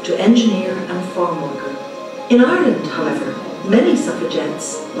driver to engineer and farm worker. In Ireland, however, many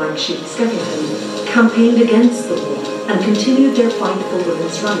suffragettes, like Sheila Skeffington, campaigned against the war and continued their fight for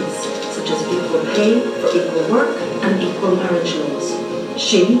women's rights, such as equal pay for equal work and equal marriage laws.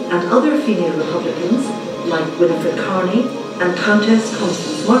 She and other female Republicans, like Winifred Carney and Countess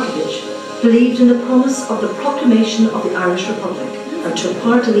Constance Markievicz, believed in the promise of the proclamation of the Irish Republic and took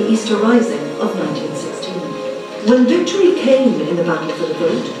part in the Easter Rising of 1916. When victory came in the battle for the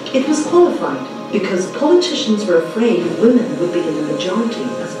vote, it was qualified because politicians were afraid women would be in the majority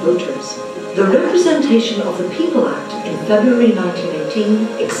as voters. The Representation of the People Act in February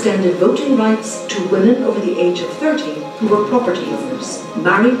 1918 extended voting rights to women over the age of 30 who were property owners,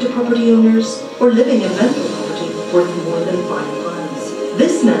 married to property owners, or living in rental property worth more than £5.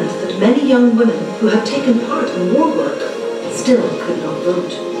 This meant that many young women who had taken part in war work still could not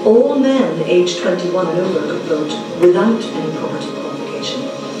vote. All men aged 21 and over could vote without any property qualification.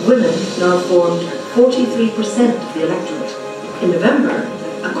 Women now formed 43% of the electorate. In November,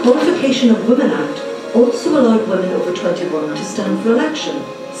 a Qualification of Women Act also allowed women over 21 to stand for election.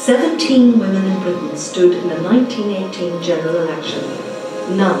 17 women in Britain stood in the 1918 general election.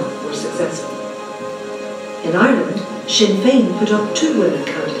 None were successful. In Ireland, Sinn Féin put up 2 women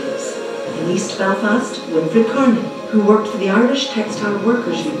candidates. In East Belfast, Winifred Carney, who worked for the Irish Textile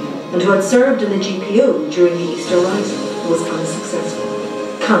Workers Union and who had served in the GPO during the Easter Rising, was unsuccessful.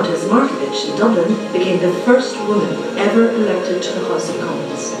 Countess Markievicz in Dublin became the first woman ever elected to the House of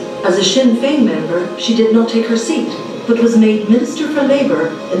Commons. As a Sinn Féin member, she did not take her seat, but was made Minister for Labour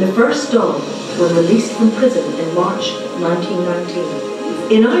in the first Dáil when released from prison in March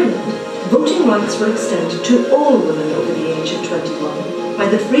 1919. In Ireland, voting rights were extended to all women over the age of 21 by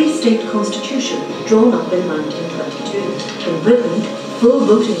the Free State Constitution drawn up in 1922. In Britain, full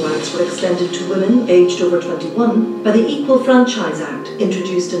voting rights were extended to women aged over 21 by the Equal Franchise Act,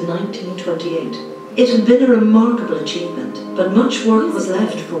 introduced in 1928. It had been a remarkable achievement, but much work was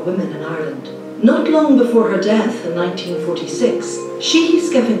left for women in Ireland. Not long before her death in 1946, Sheila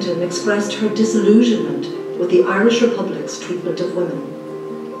Skeffington expressed her disillusionment with the Irish Republic's treatment of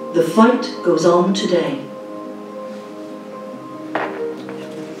women. The fight goes on today.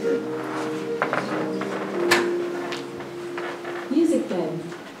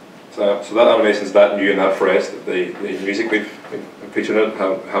 So that animation is that new and that fresh. The music we've featured in it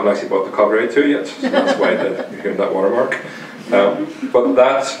haven't actually bought the copyright to yet, so that's why you're hearing that watermark. But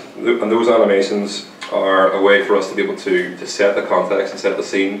that and those animations are a way for us to be able to set the context and set the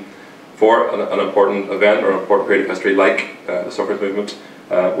scene for an important event or an important period of history like the suffrage movement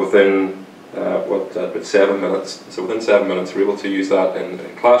within about 7 minutes. So within 7 minutes we're able to use that in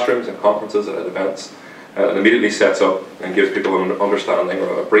classrooms and conferences and at events. It immediately sets up and gives people an understanding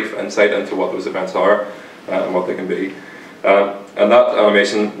or a brief insight into what those events are and what they can be. And that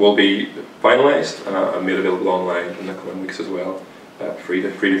animation will be finalised and made available online in the coming weeks as well. Free to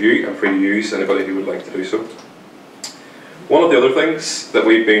view and free to use, anybody who would like to do so. One of the other things that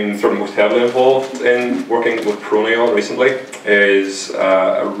we've been sort of most heavily involved in working with PRONI on recently is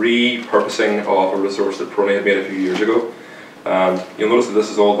a repurposing of a resource that PRONI had made a few years ago. And you'll notice that this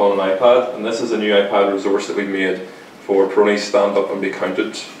is all done on iPad, and this is a new iPad resource that we've made for PRONI's Stand Up and Be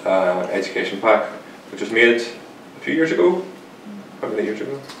Counted education pack, which was made a few years ago. How many years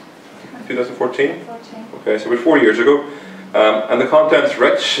ago? 2014? Okay, so about 4 years ago. And the content's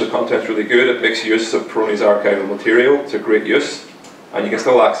rich, the content's really good, it makes use of PRONI's archival material to great use, and you can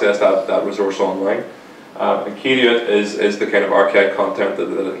still access that resource online. And key to it is the kind of archived content that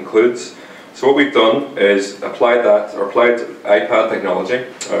it includes. So what we've done is applied iPad technology,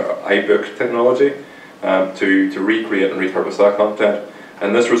 or iBook technology, to recreate and repurpose that content.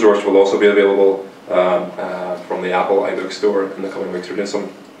 And this resource will also be available from the Apple iBook store in the coming weeks. We're doing some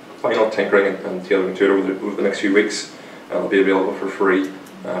final tinkering and tailoring to it over the next few weeks, and it'll be available for free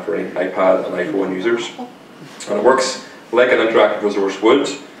for any iPad and iPhone users. And it works like an interactive resource would.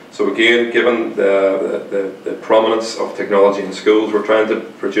 So again, given the prominence of technology in schools, we're trying to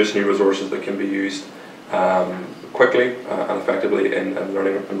produce new resources that can be used quickly and effectively in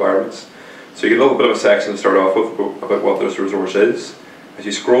learning environments. So you get a little bit of a section to start off with about what this resource is. As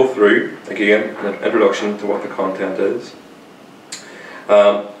you scroll through, again, an introduction to what the content is.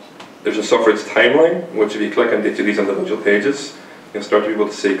 There's a Suffrage timeline, which if you click on each of these individual pages, you'll start to be able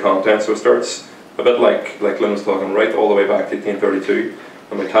to see content. So it starts a bit like Lynn was talking, right all the way back to 1832.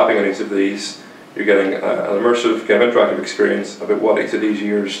 And by tapping on each of these, you're getting an immersive, kind of interactive experience about what each of these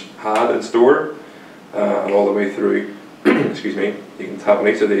years had in store, and all the way through, excuse me, you can tap on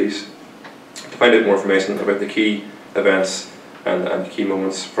each of these to find out more information about the key events and key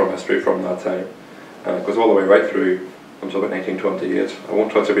moments from history from that time. And it goes all the way right through until about 1928. I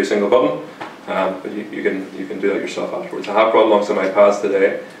won't touch every single button, but you can do that yourself afterwards. I have brought along some iPads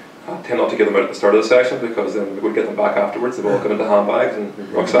today. I tend not to get them out at the start of the session because then we would get them back afterwards. They've all come into handbags and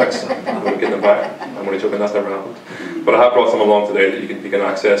rucksacks, and we would get them back. I'm only joking, that's never happened. But I have brought some along today that you can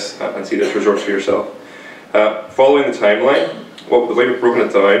access and see this resource for yourself. Following the timeline, the way we've broken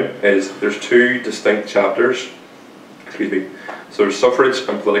it down is there's two distinct chapters. Excuse me. So there's suffrage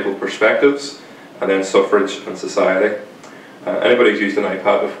and political perspectives, and then suffrage and society. Anybody who's used an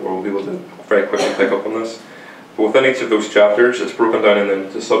iPad before will be able to very quickly pick up on this. But within each of those chapters, it's broken down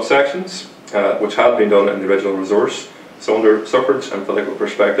into subsections, which had been done in the original resource. So under suffrage and political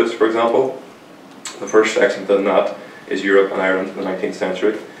perspectives, for example, the first section within that is Europe and Ireland in the 19th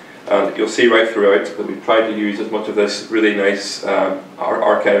century. And you'll see right throughout that we've tried to use as much of this really nice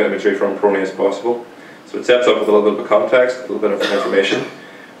archive imagery from PRONI as possible. So it sets up with a little bit of context, a little bit of information.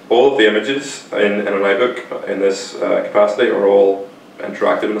 All of the images in an iBook in this capacity are all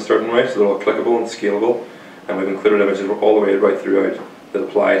interactive in a certain way, so they're all clickable and scalable. And we've included images all the way right throughout that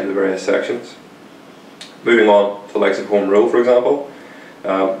apply to the various sections. Moving on to the likes of Home Rule, for example.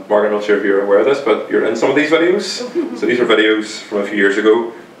 Mark, I'm not sure if you're aware of this, but you're in some of these videos. So these are videos from a few years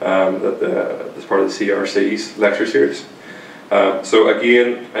ago as part of the CRC's lecture series. So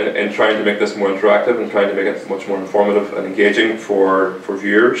again, in trying to make this more interactive and trying to make it much more informative and engaging for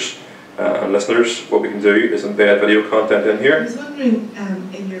viewers and listeners, what we can do is embed video content in here. I was wondering,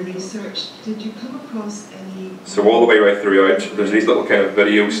 in your research, did you come across any... So all the way right throughout, there's these little kind of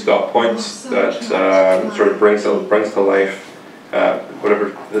video stop points that sort of brings to life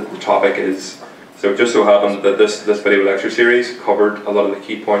whatever the topic is. So it just so happened that this video lecture series covered a lot of the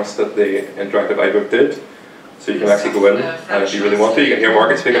key points that the interactive iBook did. So you can actually go in, and if you really want to, you can hear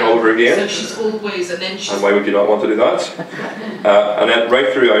Margaret speaking all over again. So she's always, and why would you not want to do that? And then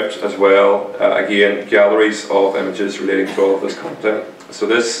right throughout as well, again, galleries of images relating to all of this content. So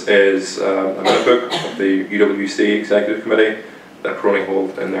this is a minute book of the UWC Executive Committee that PRONI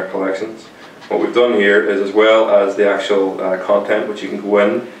hold in their collections. What we've done here is, as well as the actual content, which you can go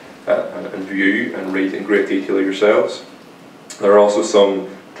in and view and read in great detail yourselves, there are also some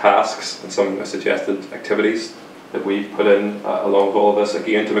tasks and some suggested activities that we've put in along with all of this,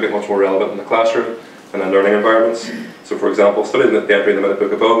 again to make it much more relevant in the classroom and in learning environments. So for example, studying the entry in the minute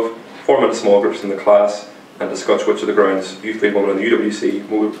book above, form into small groups in the class and discuss which of the grounds youth lead women in the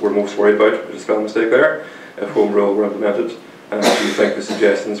UWC were most worried about, which is a spelling mistake there, if Home Rule were implemented, and do you think the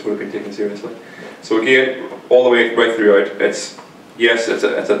suggestions would have been taken seriously. So again, all the way right throughout, it's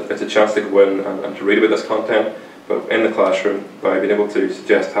a chance to go in and to read about this content, but in the classroom, by being able to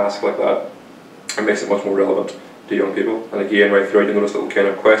suggest tasks like that, it makes it much more relevant to young people. And again, right throughout, you notice little kind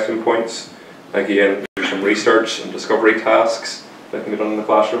of question points. Again, there's some research and discovery tasks that can be done in the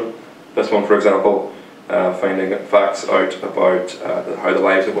classroom. This one, for example, finding facts out about how the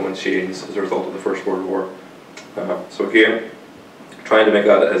lives of women changed as a result of the First World War. So again, trying to make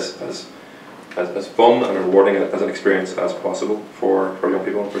that as fun and rewarding as an experience as possible for young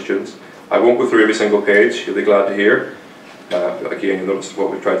people and for students. I won't go through every single page, you'll be glad to hear. Again, you'll notice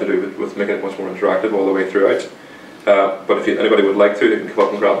what we've tried to do with making it much more interactive all the way throughout. But if anybody would like to, they can come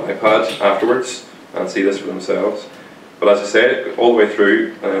up and grab an iPad afterwards and see this for themselves. But as I say, all the way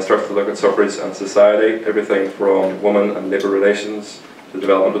through, and then it starts to look at suffrage and society, everything from women and labour relations to the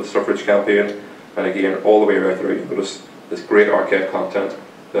development of the suffrage campaign, and again, all the way right through, you notice this great archive content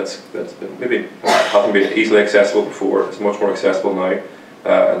that's maybe hasn't been easily accessible before. It's much more accessible now, and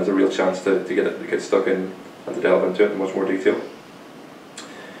there's a real chance to get stuck in and to delve into it in much more detail.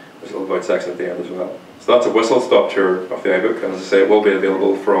 There's a little about section at the end as well. So that's a whistle-stop tour of the iBook, and as I say, it will be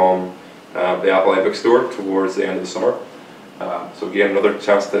available from the Apple iBook store towards the end of the summer. So again, another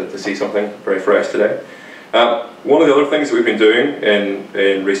chance to see something very fresh today. One of the other things that we've been doing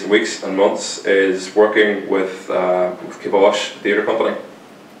in recent weeks and months is working with Kibosh Theatre Company.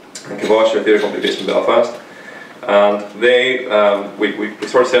 And Kibosh are a theatre company based in Belfast. And they, we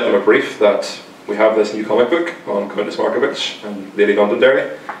sort of sent them a brief that we have this new comic book on Countess Markievicz and Lady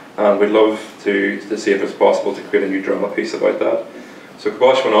Londonderry, and we'd love to see if it's possible to create a new drama piece about that. So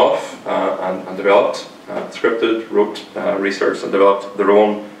Kibosh went off and developed, scripted, wrote, researched and developed their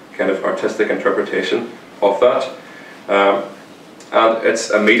own kind of artistic interpretation of that. And it's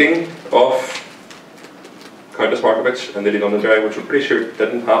a meeting of Countess Markievicz and Lady Londonderry, which we're pretty sure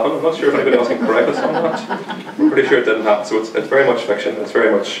didn't happen. I'm not sure if anybody else can correct us on that. We're pretty sure it didn't happen. So it's very much fiction, it's very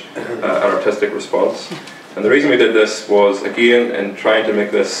much an artistic response. And the reason we did this was, again, in trying to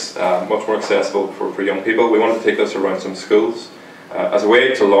make this much more accessible for young people, we wanted to take this around some schools as a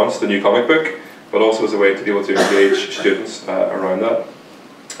way to launch the new comic book, but also as a way to be able to engage students around that.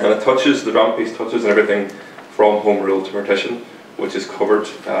 And it touches, the drama piece touches on everything from home rule to partition, which is covered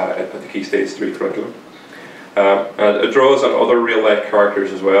at the Key Stage 3 curriculum. And it draws on other real life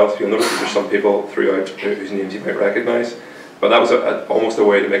characters as well, so you'll notice that there's some people throughout whose names you might recognise, but that was almost a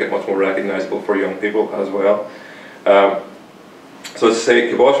way to make it much more recognisable for young people as well. So as I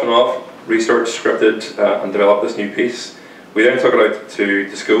say, Kibosh went off, researched, scripted and developed this new piece. We then took it out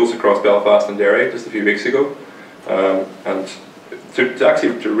to schools across Belfast and Derry just a few weeks ago, and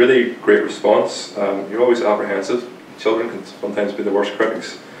to really great response. You're always apprehensive. Children can sometimes be the worst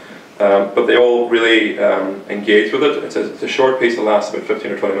critics. But they all really engage with it. It's a short piece that lasts about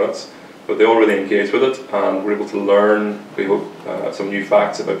 15 or 20 minutes, but they all really engage with it, and we're able to learn, we hope, some new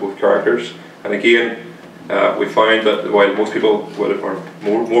facts about both characters. And again, we find that while most people would have, or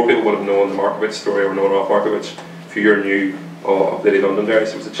more people would have known the Markievicz story or known of Markievicz, fewer knew of Lady Londonderry.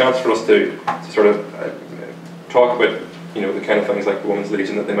 So it's a chance for us to sort of talk about, you know, the kind of things like the Women's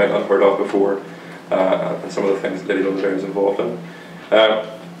Legion that they might not have heard of before, and some of the things that Lady Londonderry was involved in.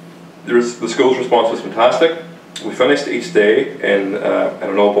 The school's response was fantastic. We finished each day in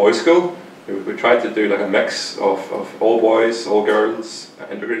an all-boys school. We tried to do like a mix of all boys, all girls,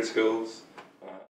 integrated schools.